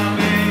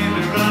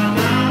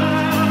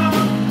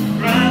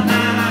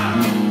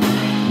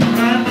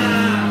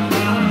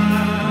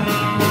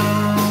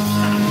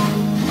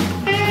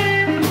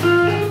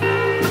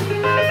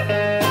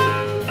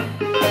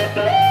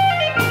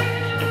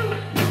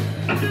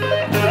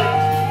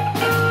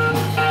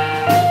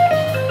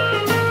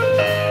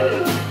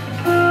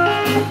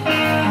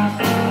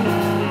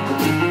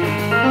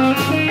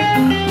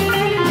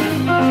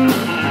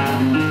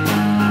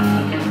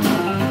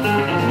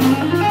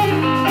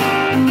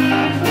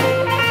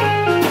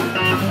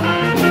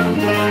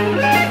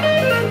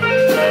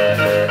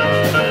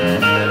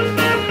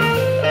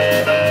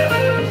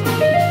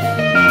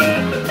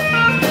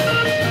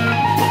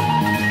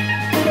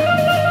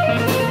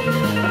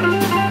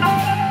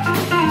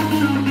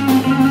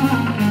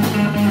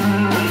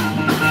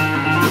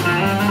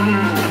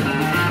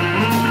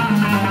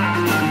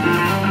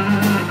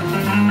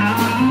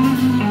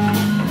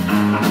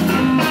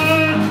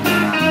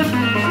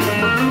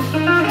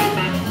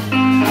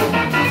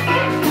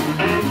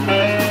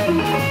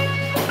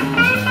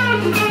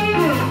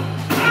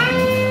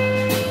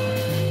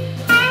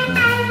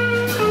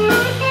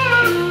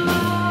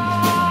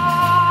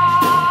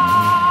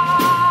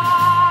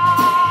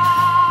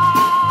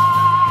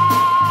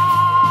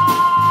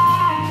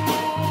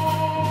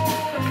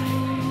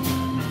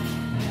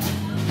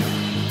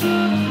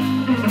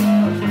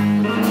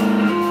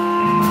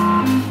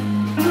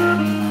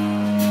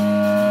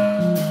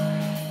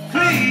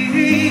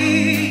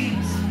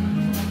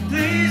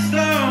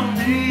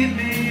 leave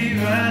me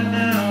right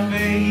now,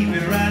 baby,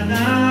 right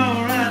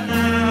now, right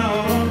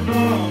now. Oh,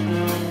 no,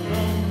 no,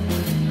 no.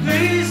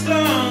 Please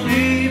don't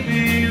leave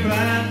me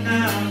right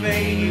now,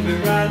 baby,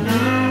 right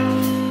now,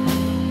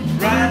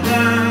 right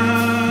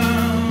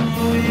now.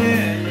 Oh,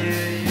 yeah,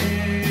 yeah,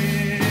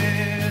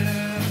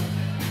 yeah.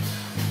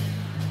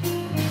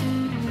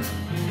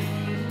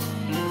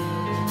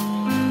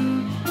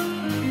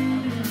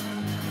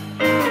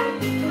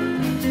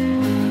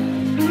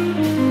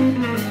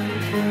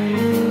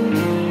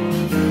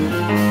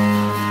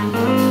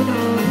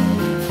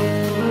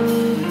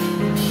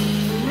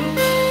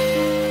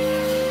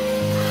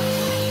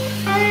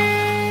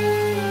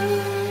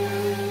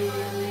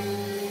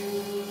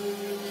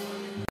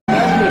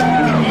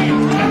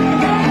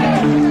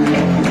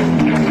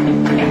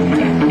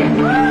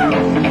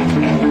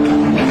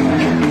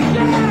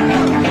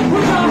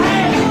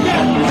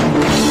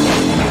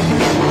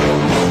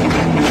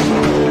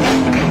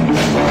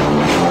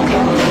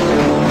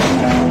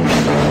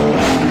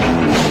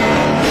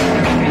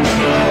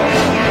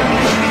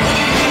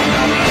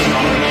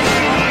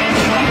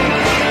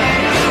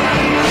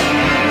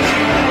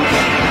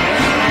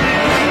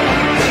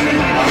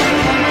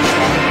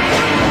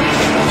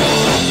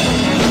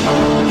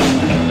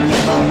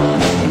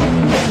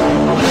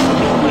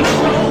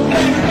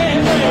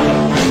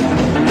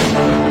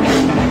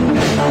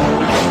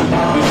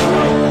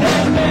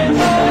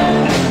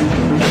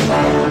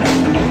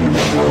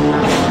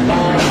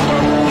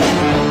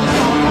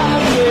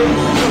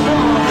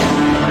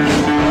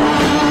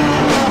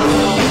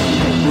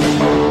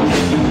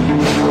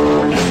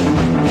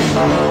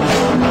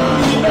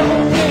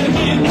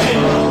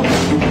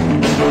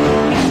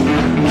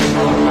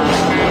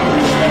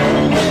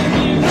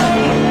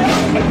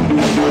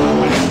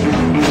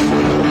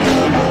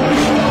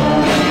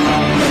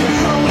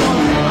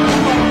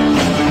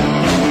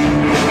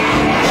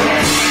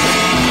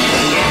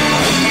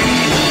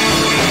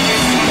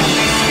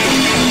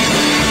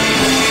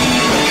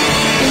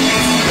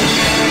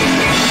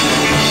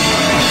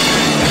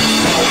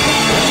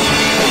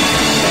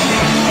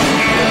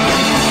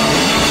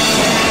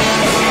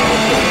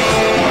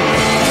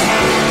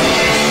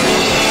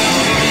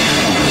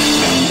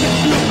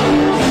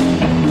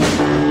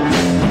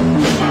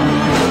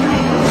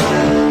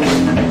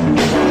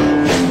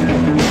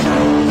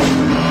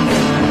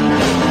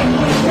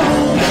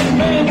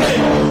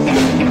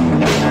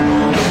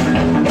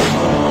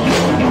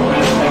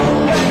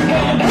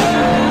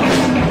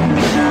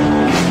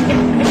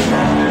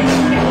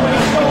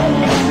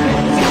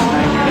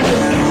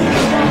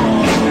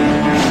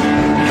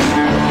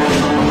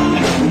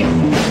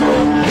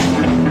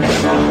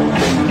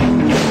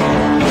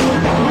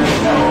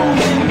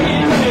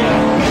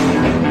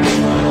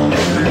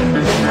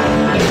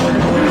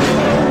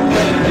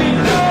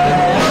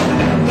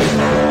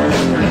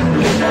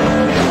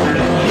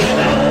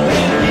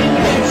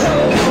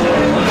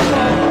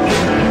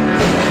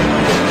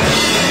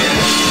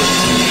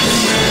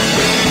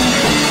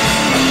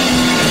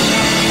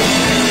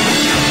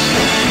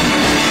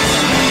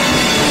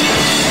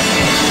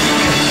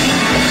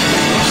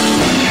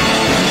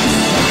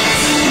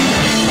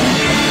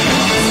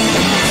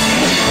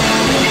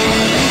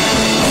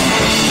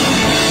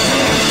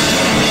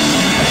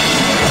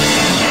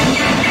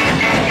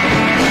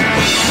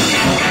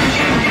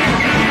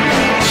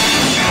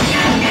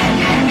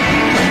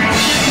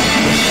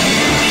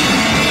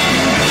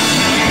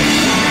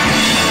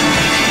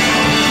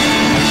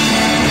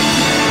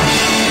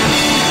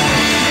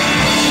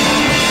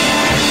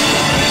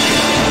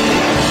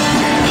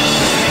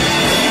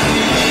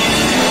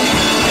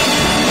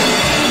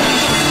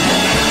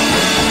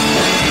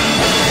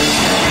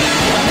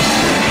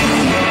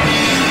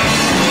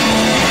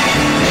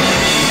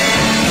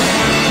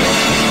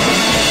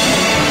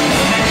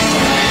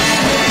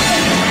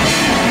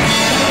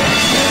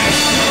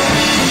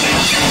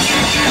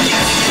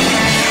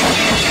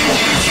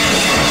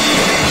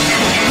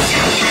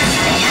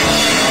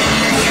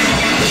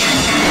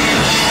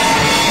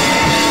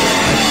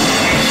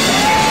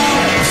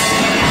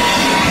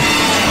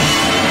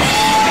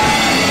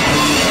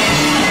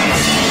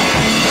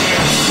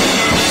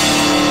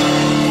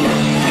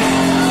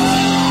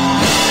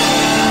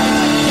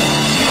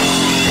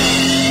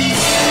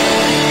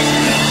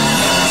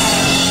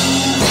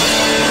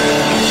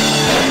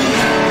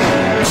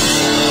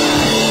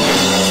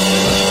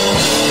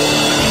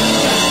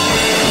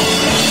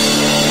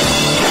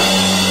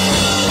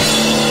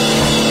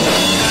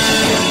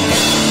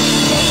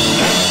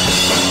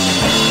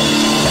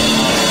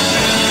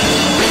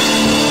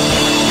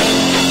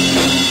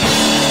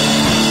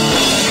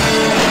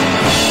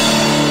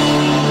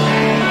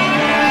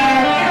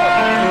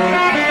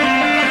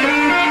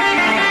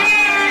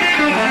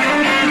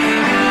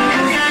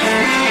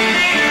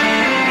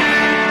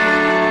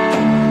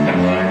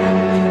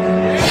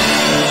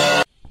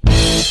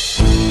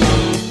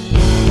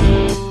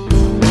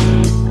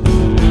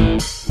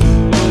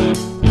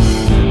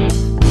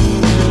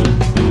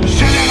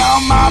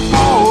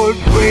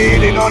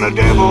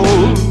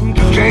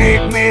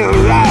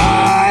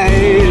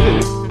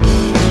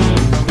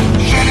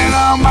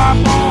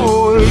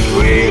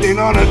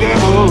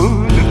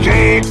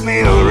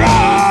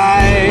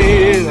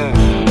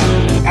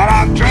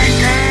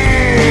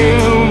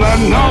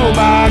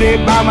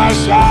 my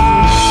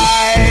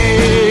side,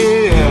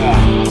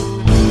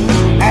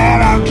 and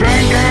I'm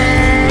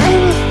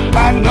drinking,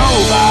 but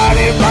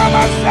nobody by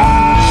my side.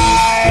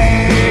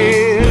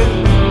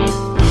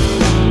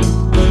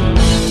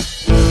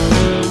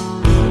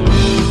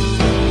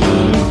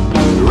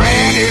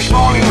 Rain is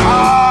falling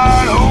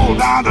hard, hold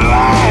down the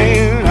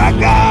line, I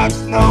got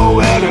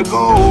nowhere to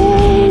go.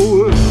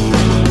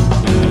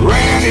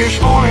 Rain is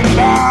falling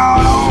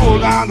down,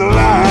 hold down the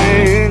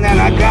line,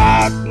 and I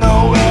got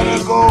nowhere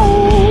to go.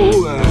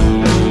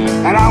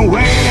 And I'm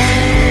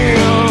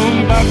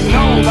waiting, but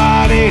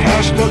nobody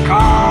has to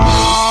come.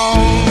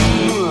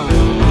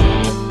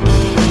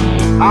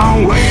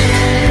 I'm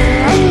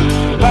waiting,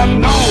 but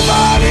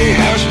nobody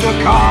has to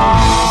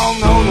come.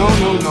 No, no,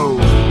 no, no.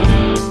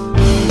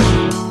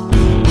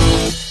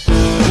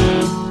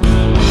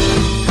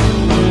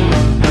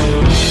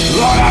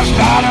 Lord, I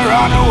started to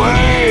run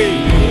away,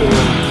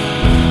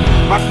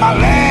 but my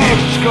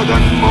legs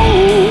couldn't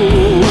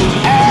move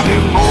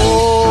anymore.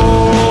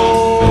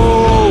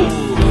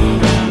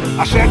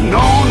 I said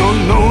no, no,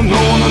 no,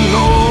 no, no,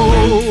 no.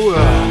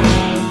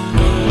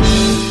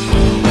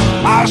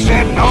 I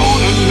said no,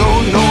 no, no,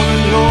 no, no,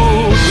 no.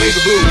 Play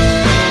the blues.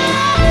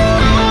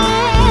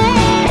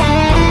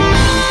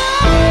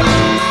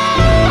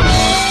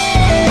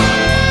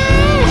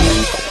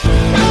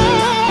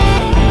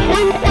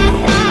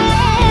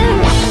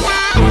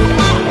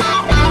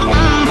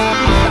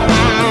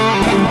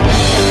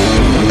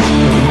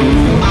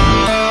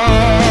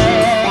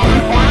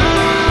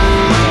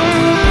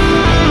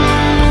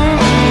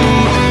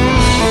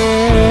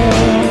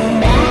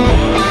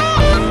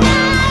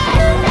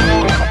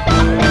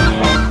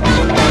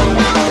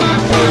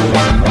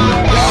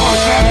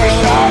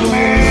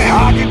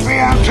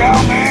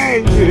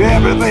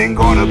 Everything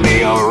gonna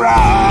be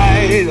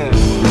alright.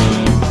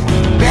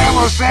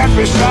 Devil sat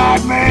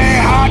beside me,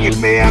 hugging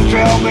me and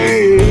tell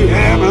me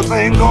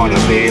everything gonna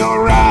be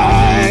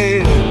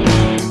alright.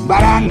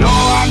 But I know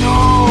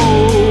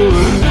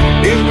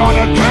he's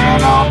gonna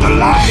turn off the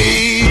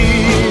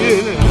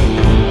light.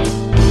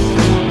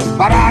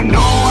 But I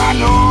know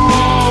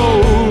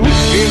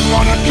he's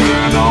gonna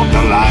turn off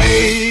the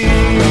light.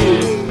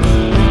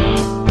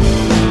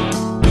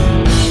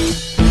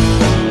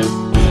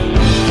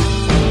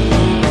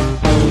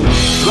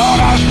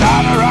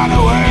 Trying to run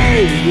away,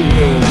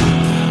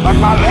 but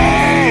my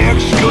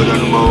legs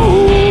couldn't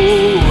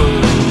move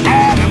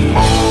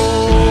anymore.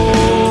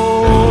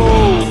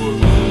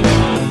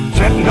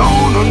 Said no,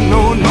 no,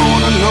 no, no,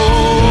 no, no.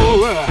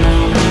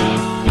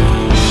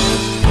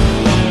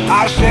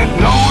 I said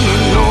no, no,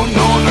 no,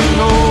 no, no,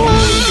 no.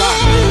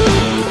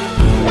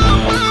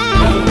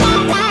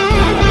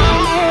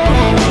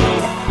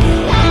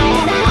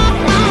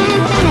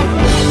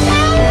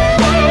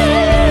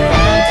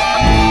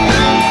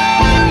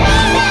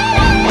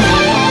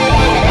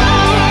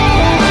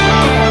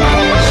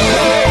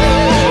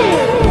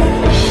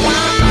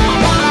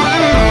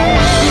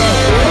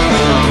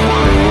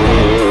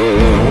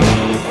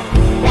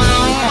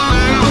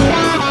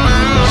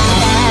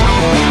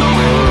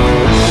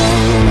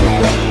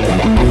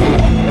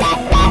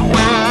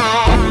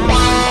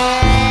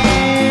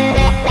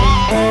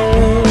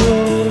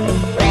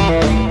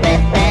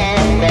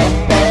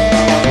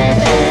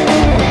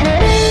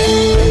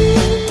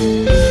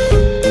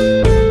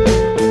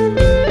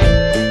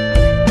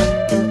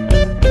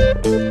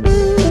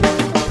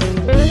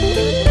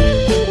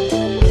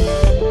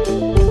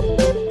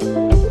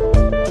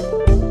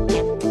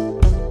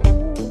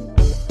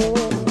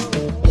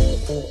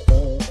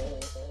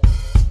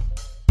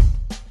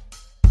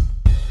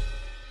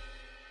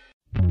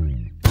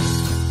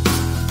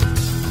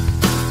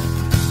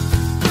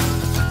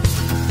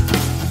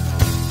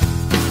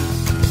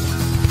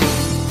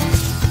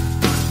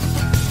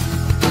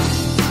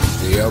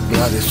 Your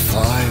blood is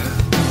fire,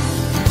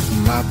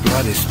 my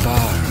blood is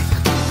spark.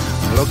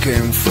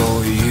 Looking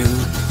for you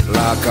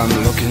like I'm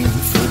looking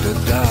through the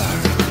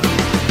dark.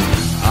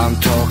 I'm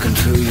talking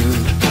to you,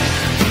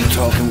 I'm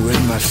talking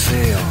with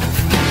myself.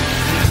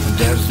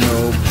 There's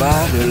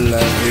nobody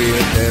love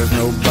here, there's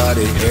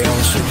nobody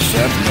else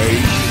except me.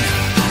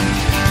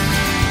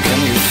 Can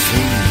you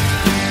see?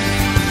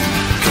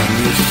 Can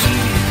you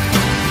see?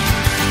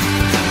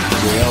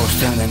 We're all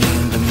standing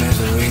in the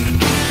misery.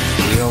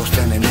 We're all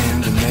standing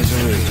in the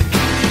misery.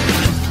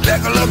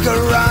 Take a look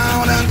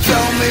around and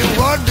tell me,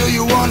 what do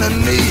you wanna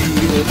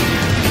need?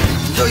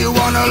 Do you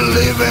wanna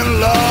live in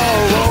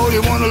love, or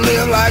you wanna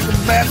live like a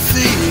bad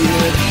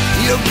seed?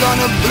 You're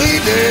gonna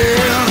bleed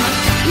in,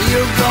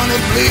 you're gonna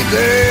bleed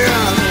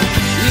in,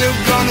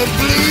 you're gonna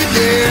bleed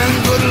in.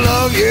 Good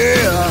love,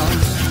 yeah.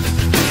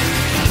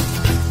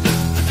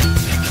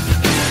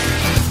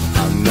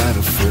 I'm not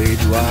afraid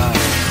while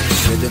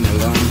sitting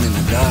alone in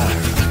the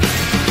dark.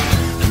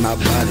 My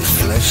body's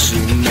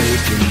fleshy,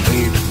 making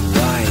deep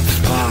white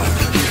spark.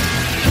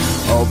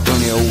 Open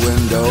your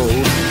window,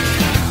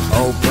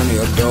 open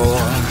your door.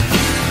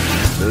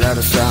 Let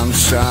the sun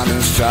shine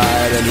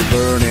inside and you're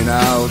burning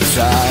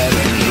outside.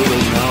 And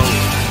you'll know,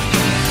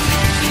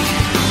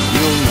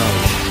 you'll know,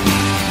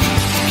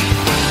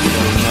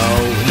 you'll know.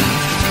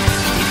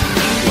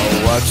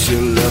 what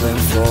you're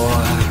living for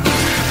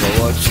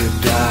what you're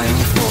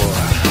dying for.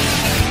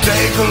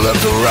 Take a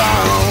look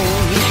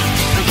around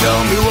and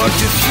tell me what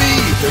you see.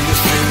 Do you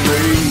see me?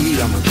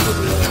 I'm a good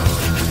Lord.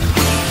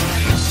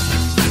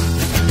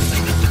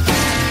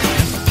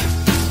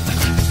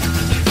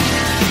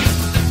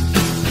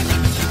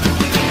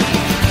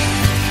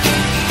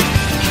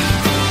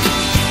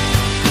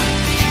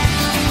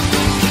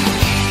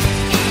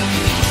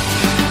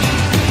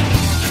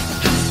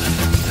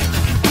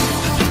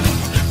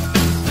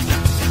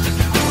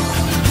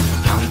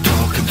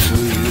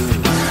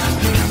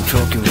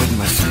 Talking with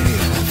myself.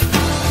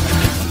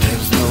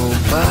 There's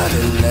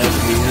nobody left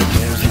here.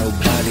 There's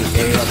nobody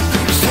else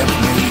except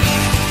me.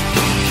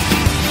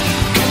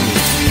 Can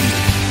you see?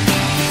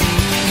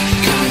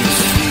 Can you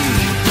see?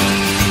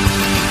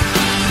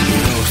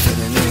 You're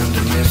sitting in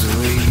the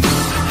misery.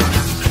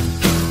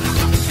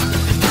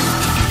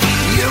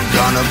 You're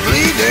gonna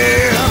bleed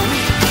there.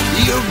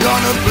 You're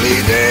gonna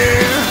bleed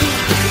there.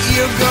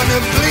 You're gonna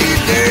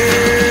bleed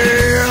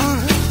there.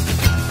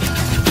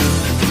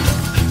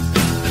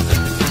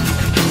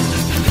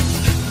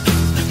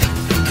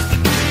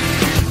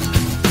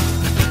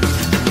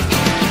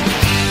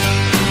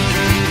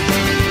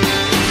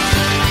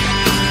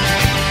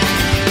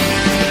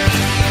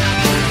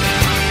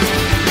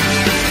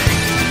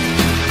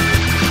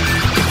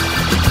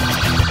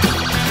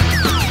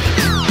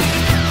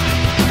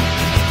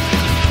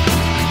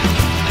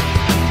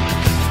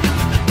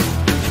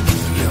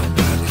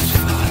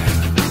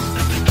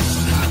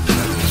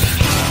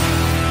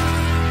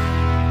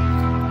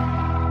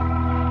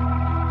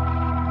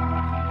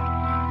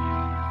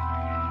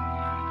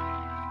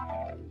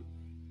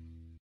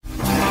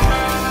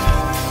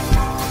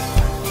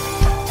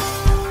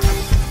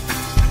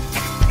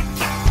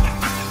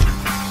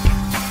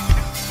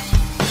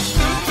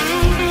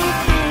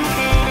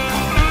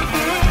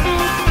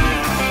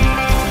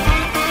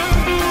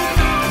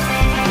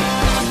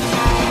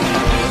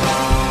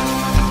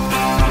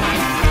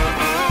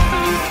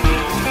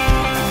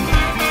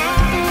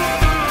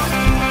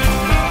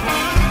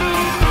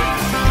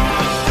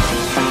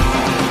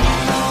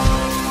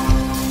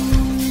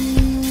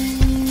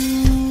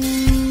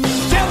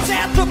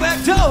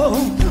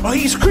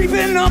 He's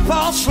creeping up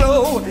all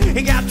slow.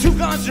 He got two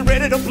guns and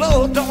ready to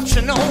blow. Don't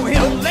you know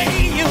he'll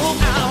lay you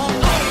out?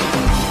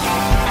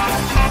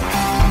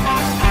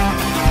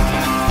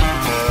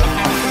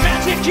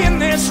 Magic in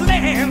this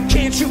land,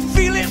 can't you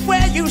feel it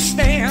where you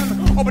stand?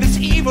 Oh, but it's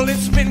evil,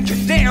 it's been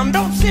condemned.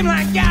 Don't seem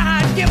like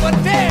God give a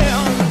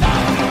damn.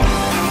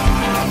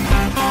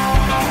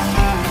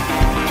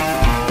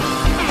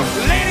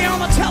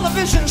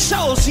 Television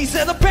shows, she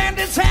said the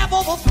bandits have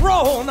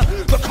overthrown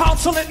the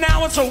consulate,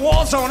 now it's a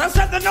war zone. I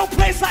said there's no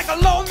place like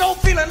alone, no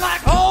feeling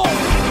like home.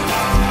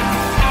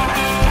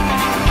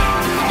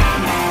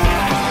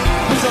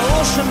 The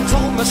ocean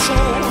told me so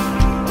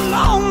a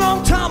long,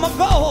 long time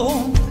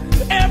ago.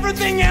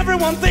 Everything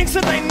everyone thinks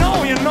that they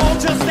know, you know,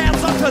 just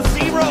adds up to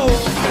zero.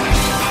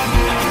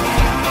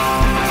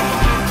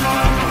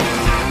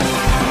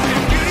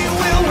 And beauty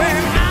will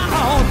win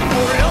out,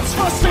 or else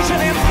frustration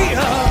and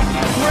fear.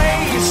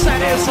 Grace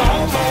that is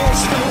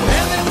almost too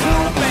heavy to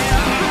bear.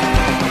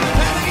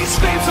 Vanity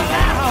screams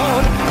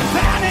aloud,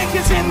 panic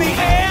is in the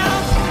air.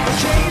 The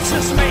case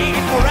is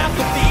made for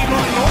apathy,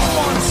 but no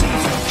one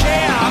seems to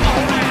care.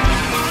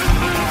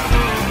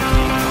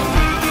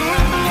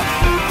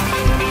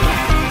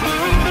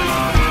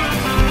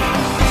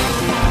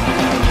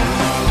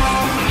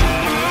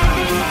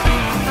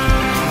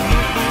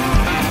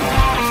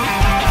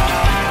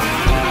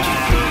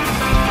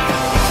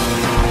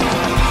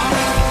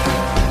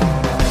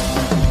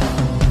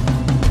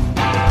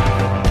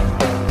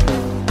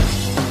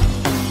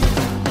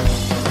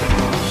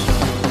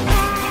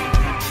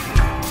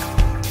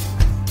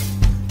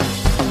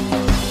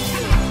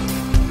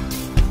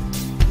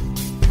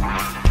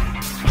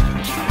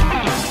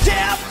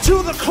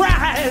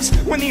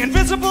 When the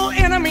invisible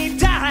enemy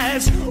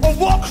dies, a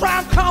war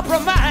crime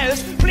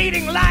compromise,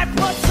 bleeding life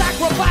blood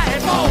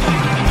sacrifice. Oh.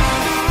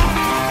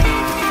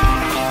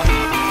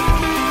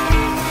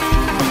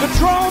 The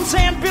drones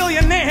and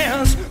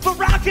billionaires, the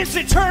rockets'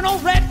 eternal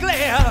red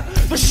glare,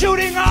 the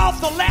shooting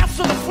off the last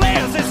of the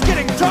flares. It's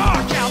getting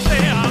dark out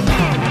there.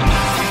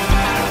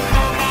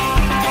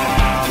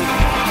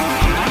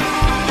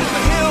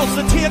 The hills,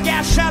 the tear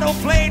gas shadow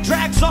play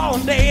drags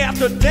on day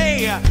after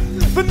day.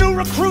 The new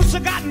recruits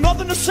have got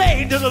nothing to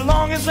say, just as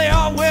long as they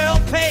are well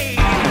paid.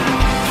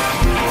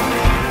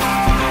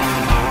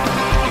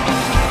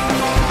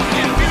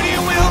 And beauty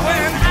will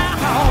win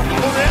out,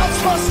 or else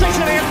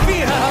frustration and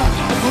fear.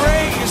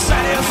 Grace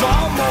that is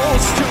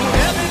almost too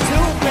heavy to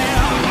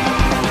bear.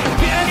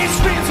 Pity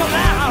screams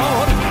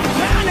aloud,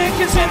 panic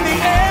is in the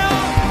air.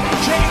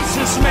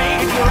 Case is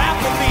made for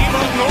apathy,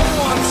 but no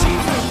one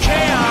seems to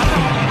care.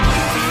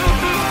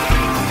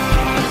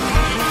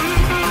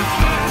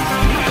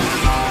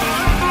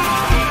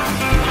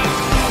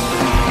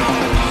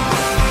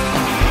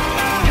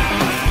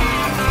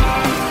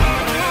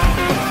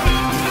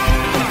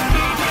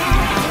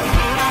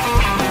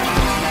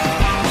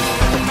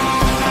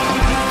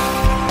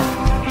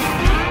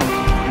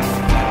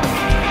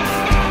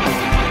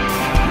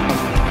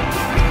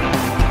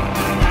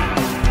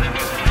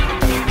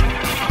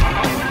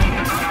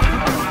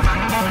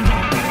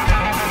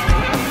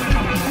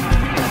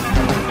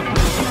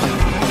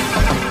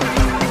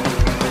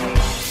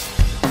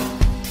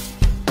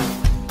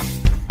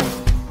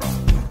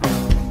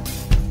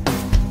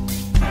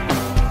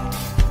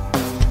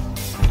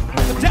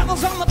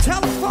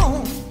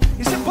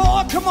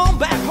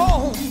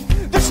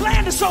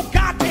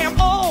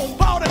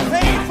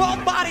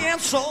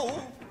 and soul.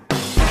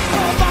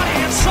 For body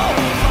and soul,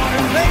 Lord,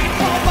 and paid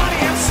for body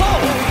and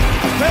soul.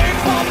 Paid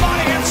for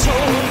body and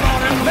soul,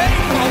 Lord, and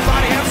paid for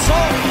body and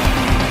soul.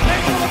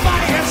 Paid for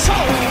body and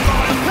soul,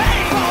 Lord, and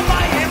paid for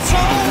body and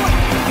soul.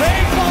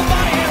 Paid for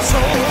body and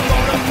soul,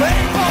 Lord, and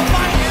paid for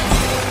body and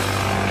soul.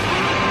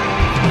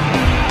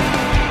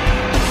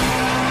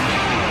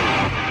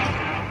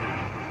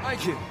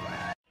 Thank you.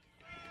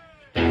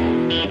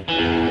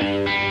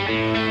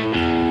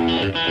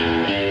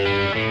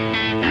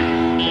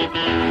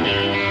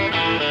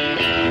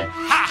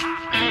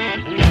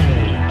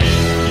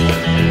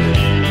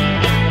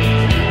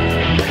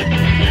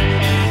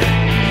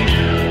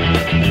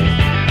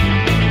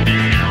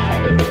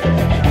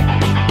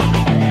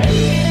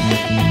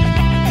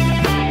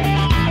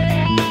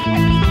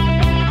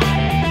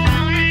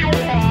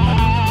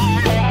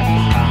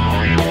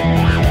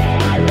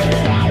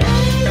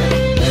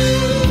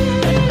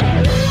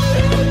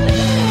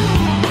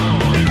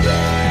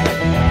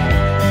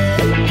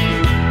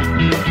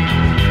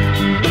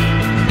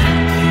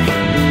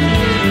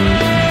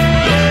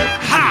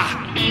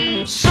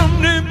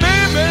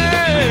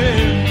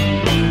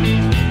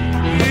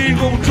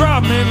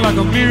 Like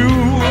a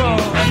mule.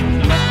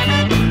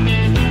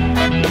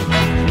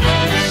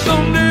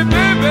 Someday,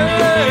 baby,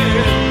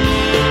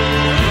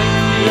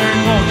 you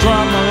ain't gonna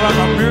drive me like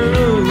a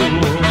mule.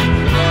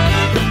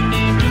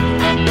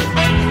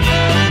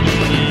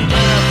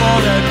 And for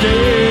that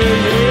day,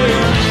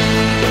 yeah,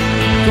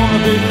 gonna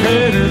be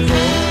paid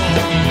for.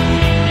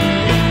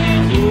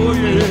 Oh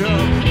yeah.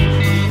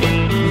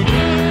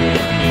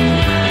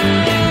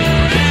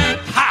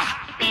 Ha!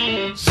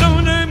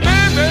 Someday,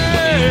 baby,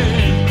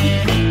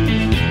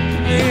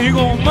 you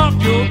gon' mop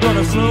your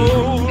dirty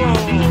floor.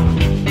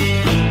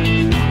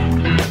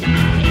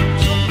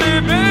 Someday,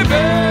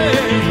 baby,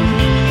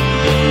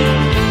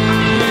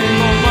 you ain't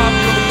gon' mop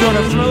your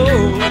dirty floor.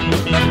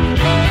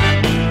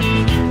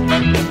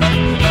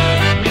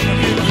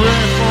 Keep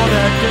praying for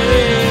that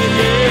day,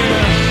 yeah,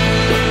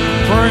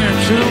 praying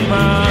to my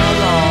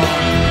Lord.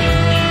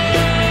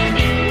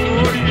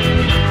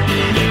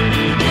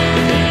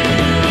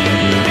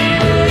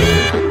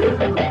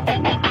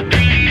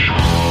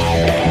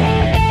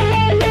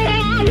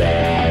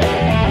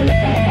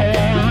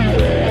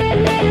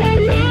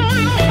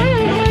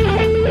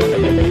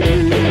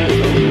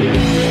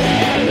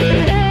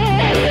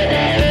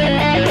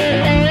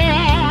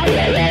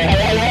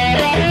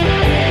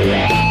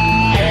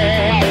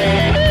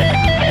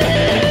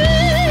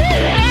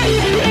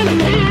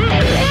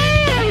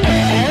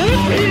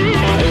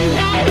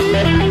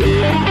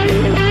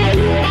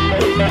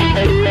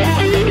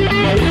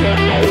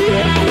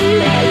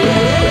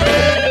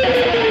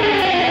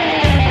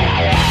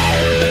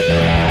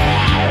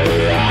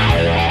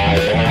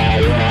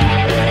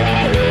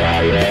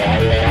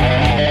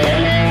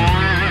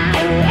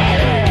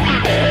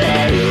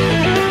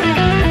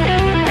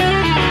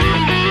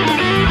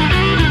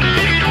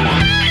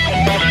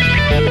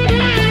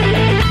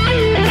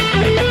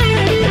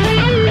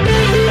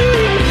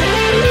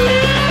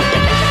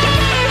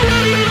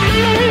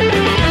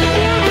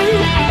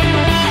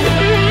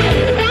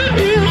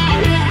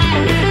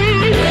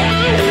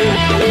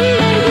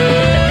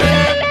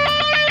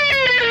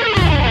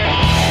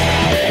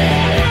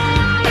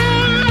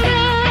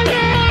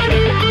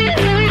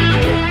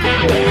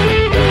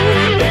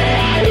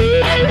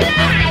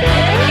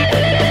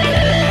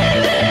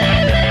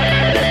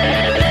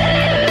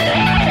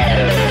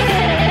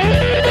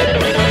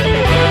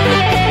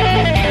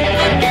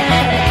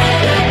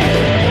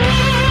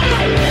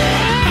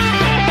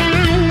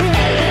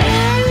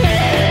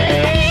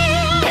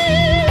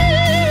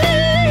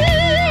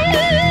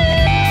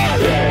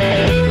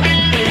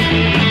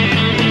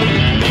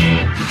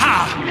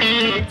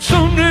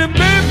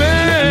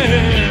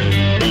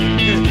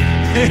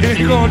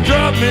 You gonna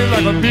drop me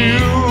like a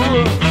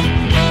mule.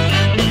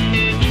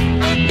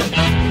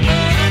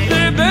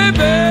 Hey,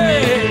 baby,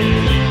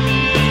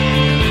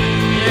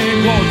 you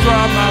ain't gonna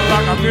drop me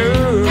like a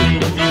mule.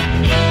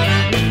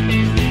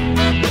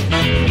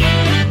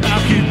 I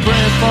keep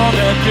praying for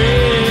that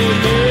day,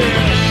 yeah,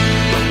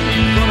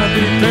 gonna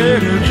be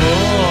paid for.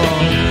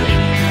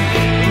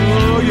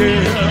 Oh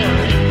yeah.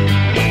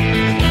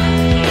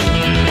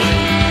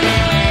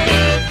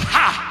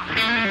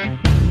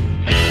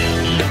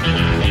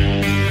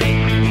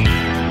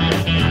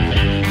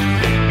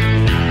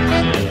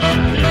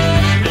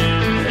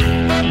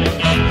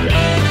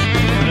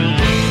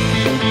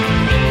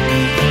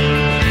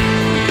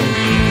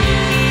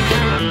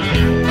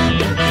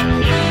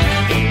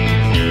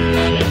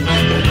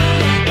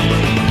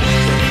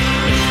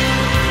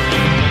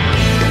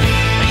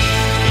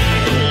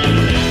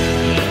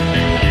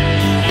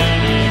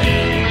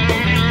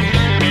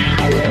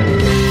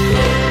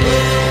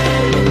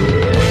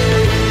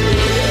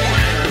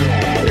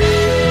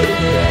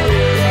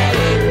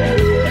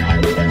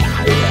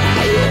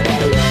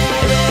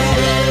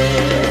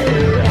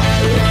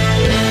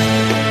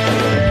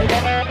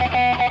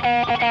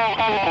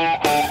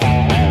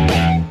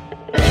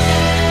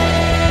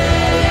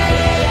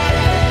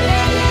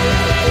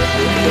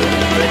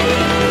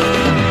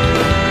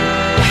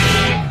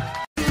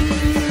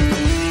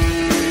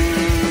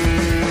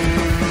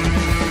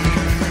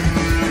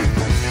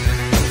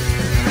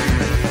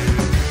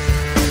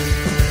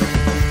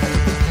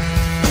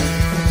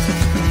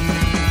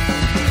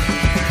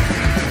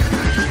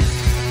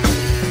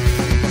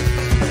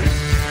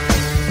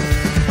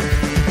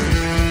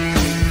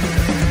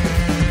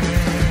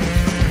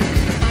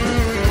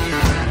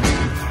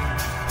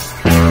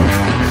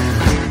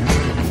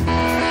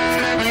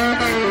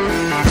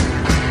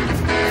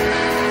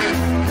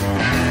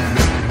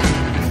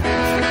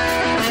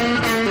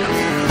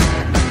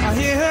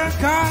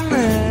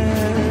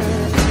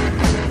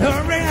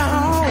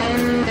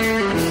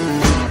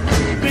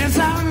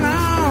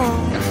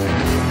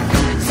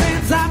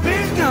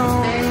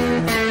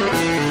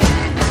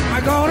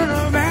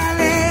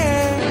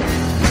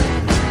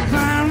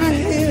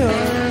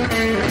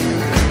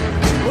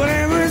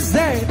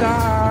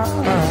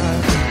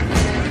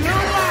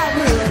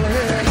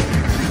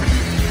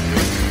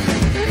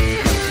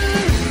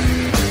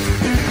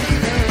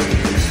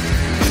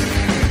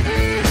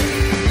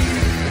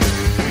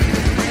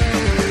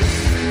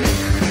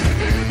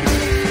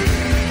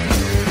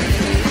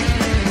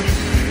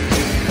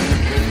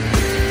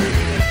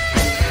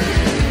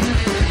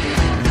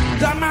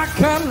 my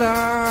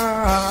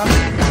color,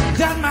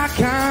 just my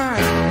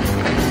kind.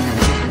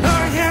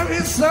 Her hair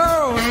is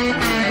so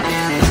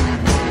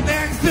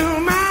next to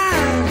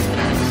mine.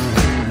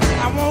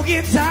 I won't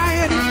get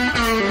tired,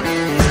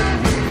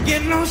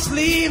 get no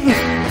sleep.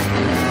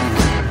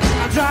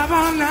 I drive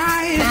all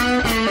night,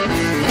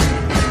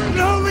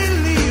 no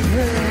relief.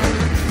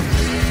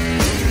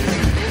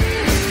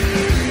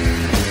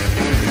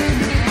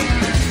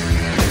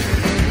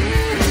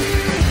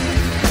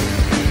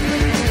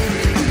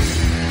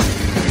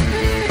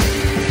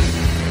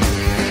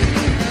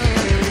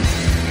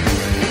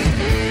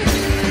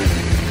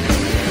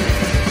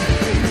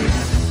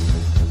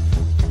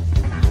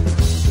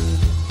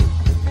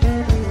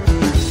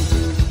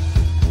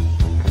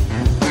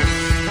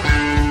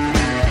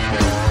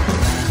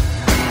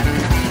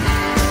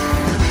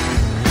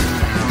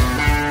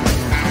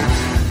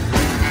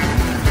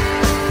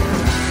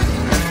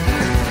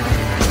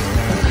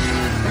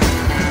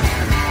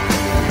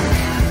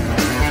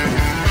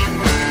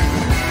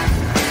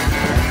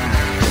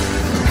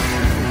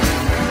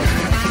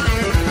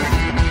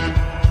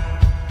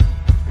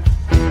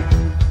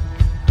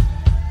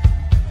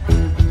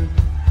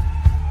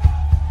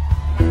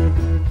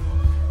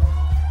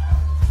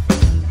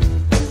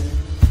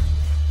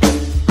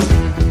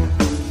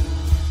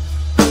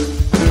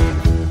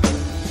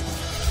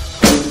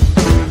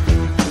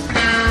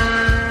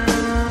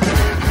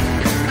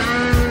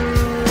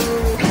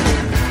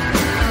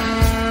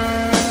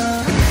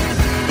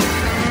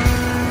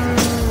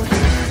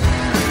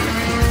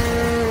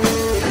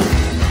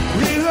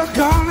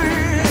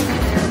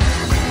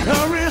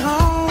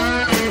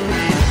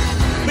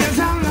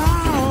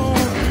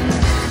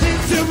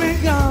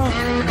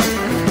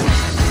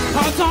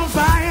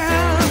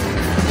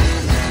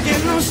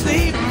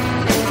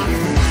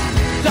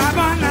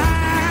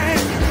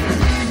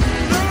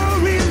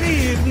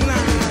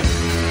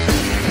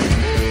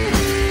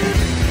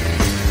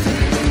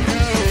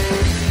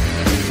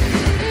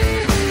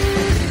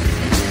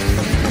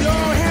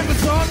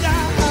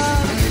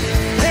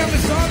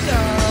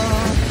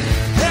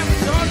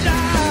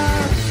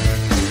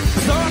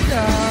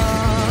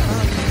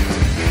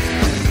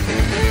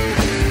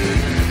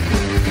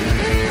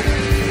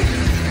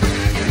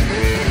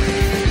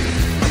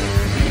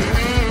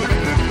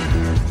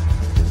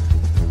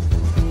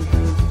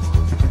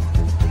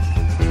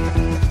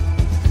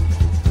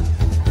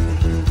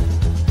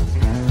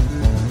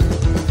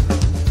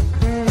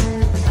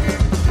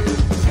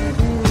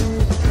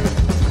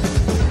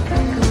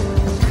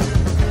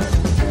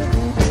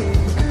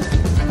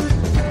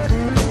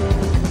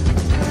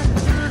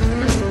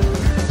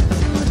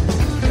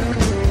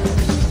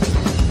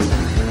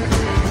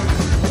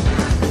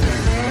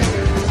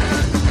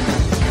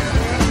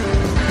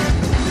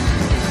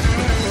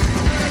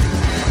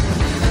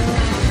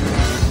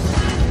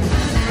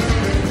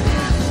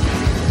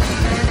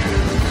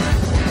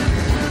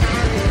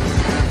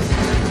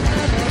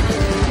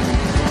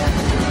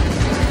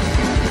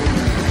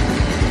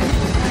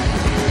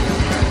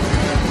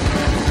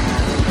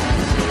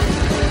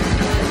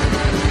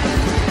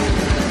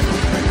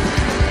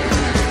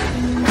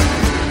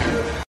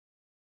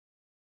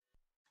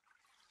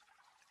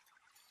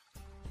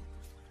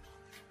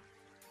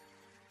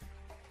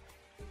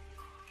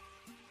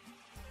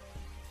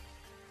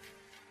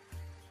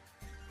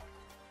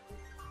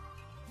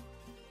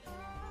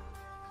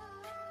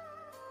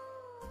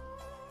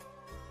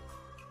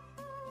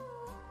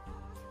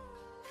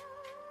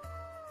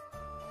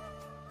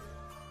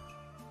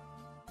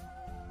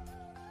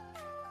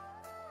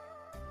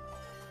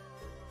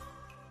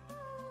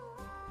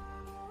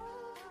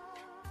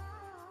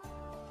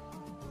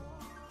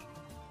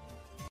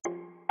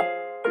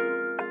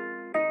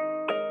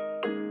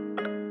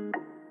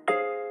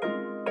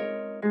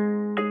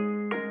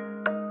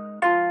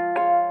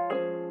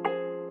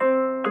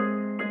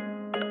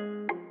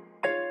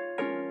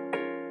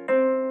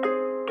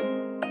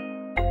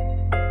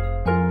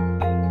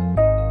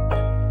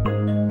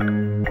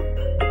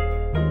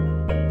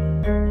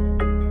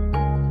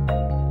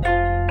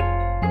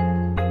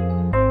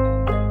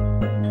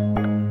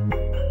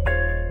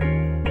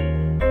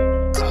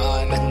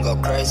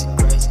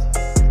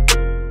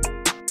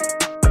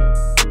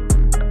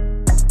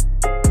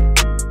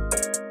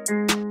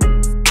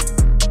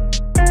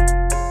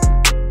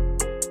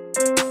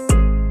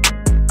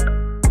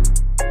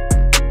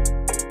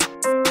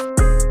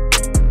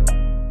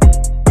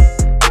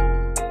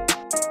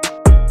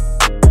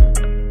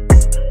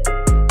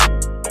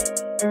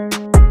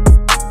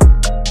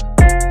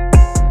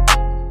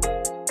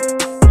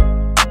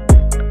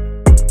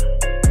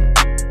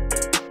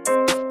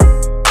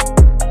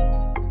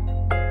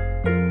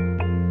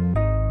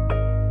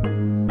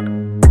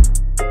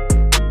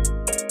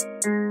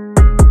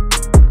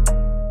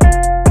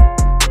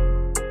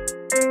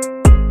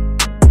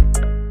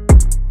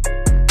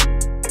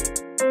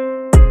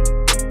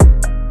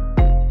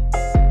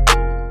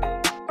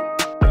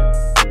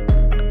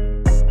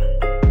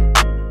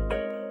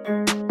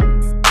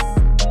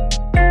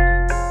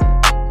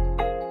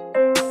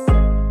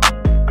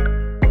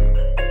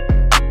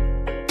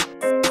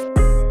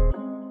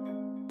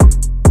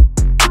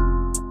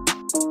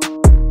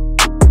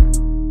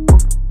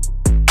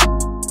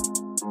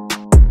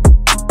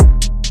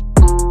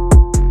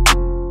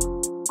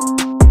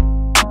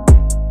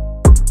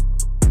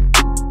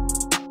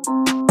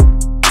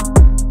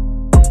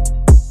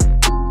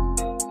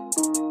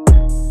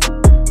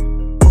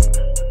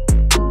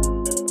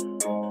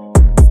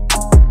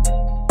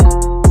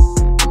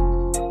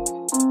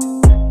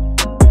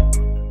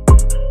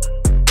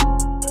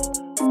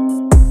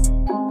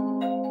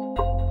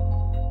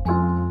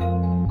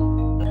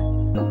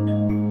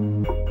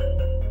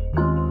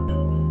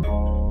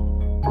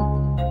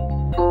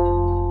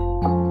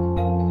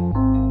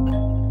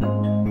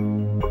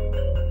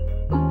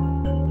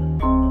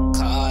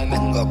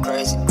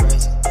 crazy.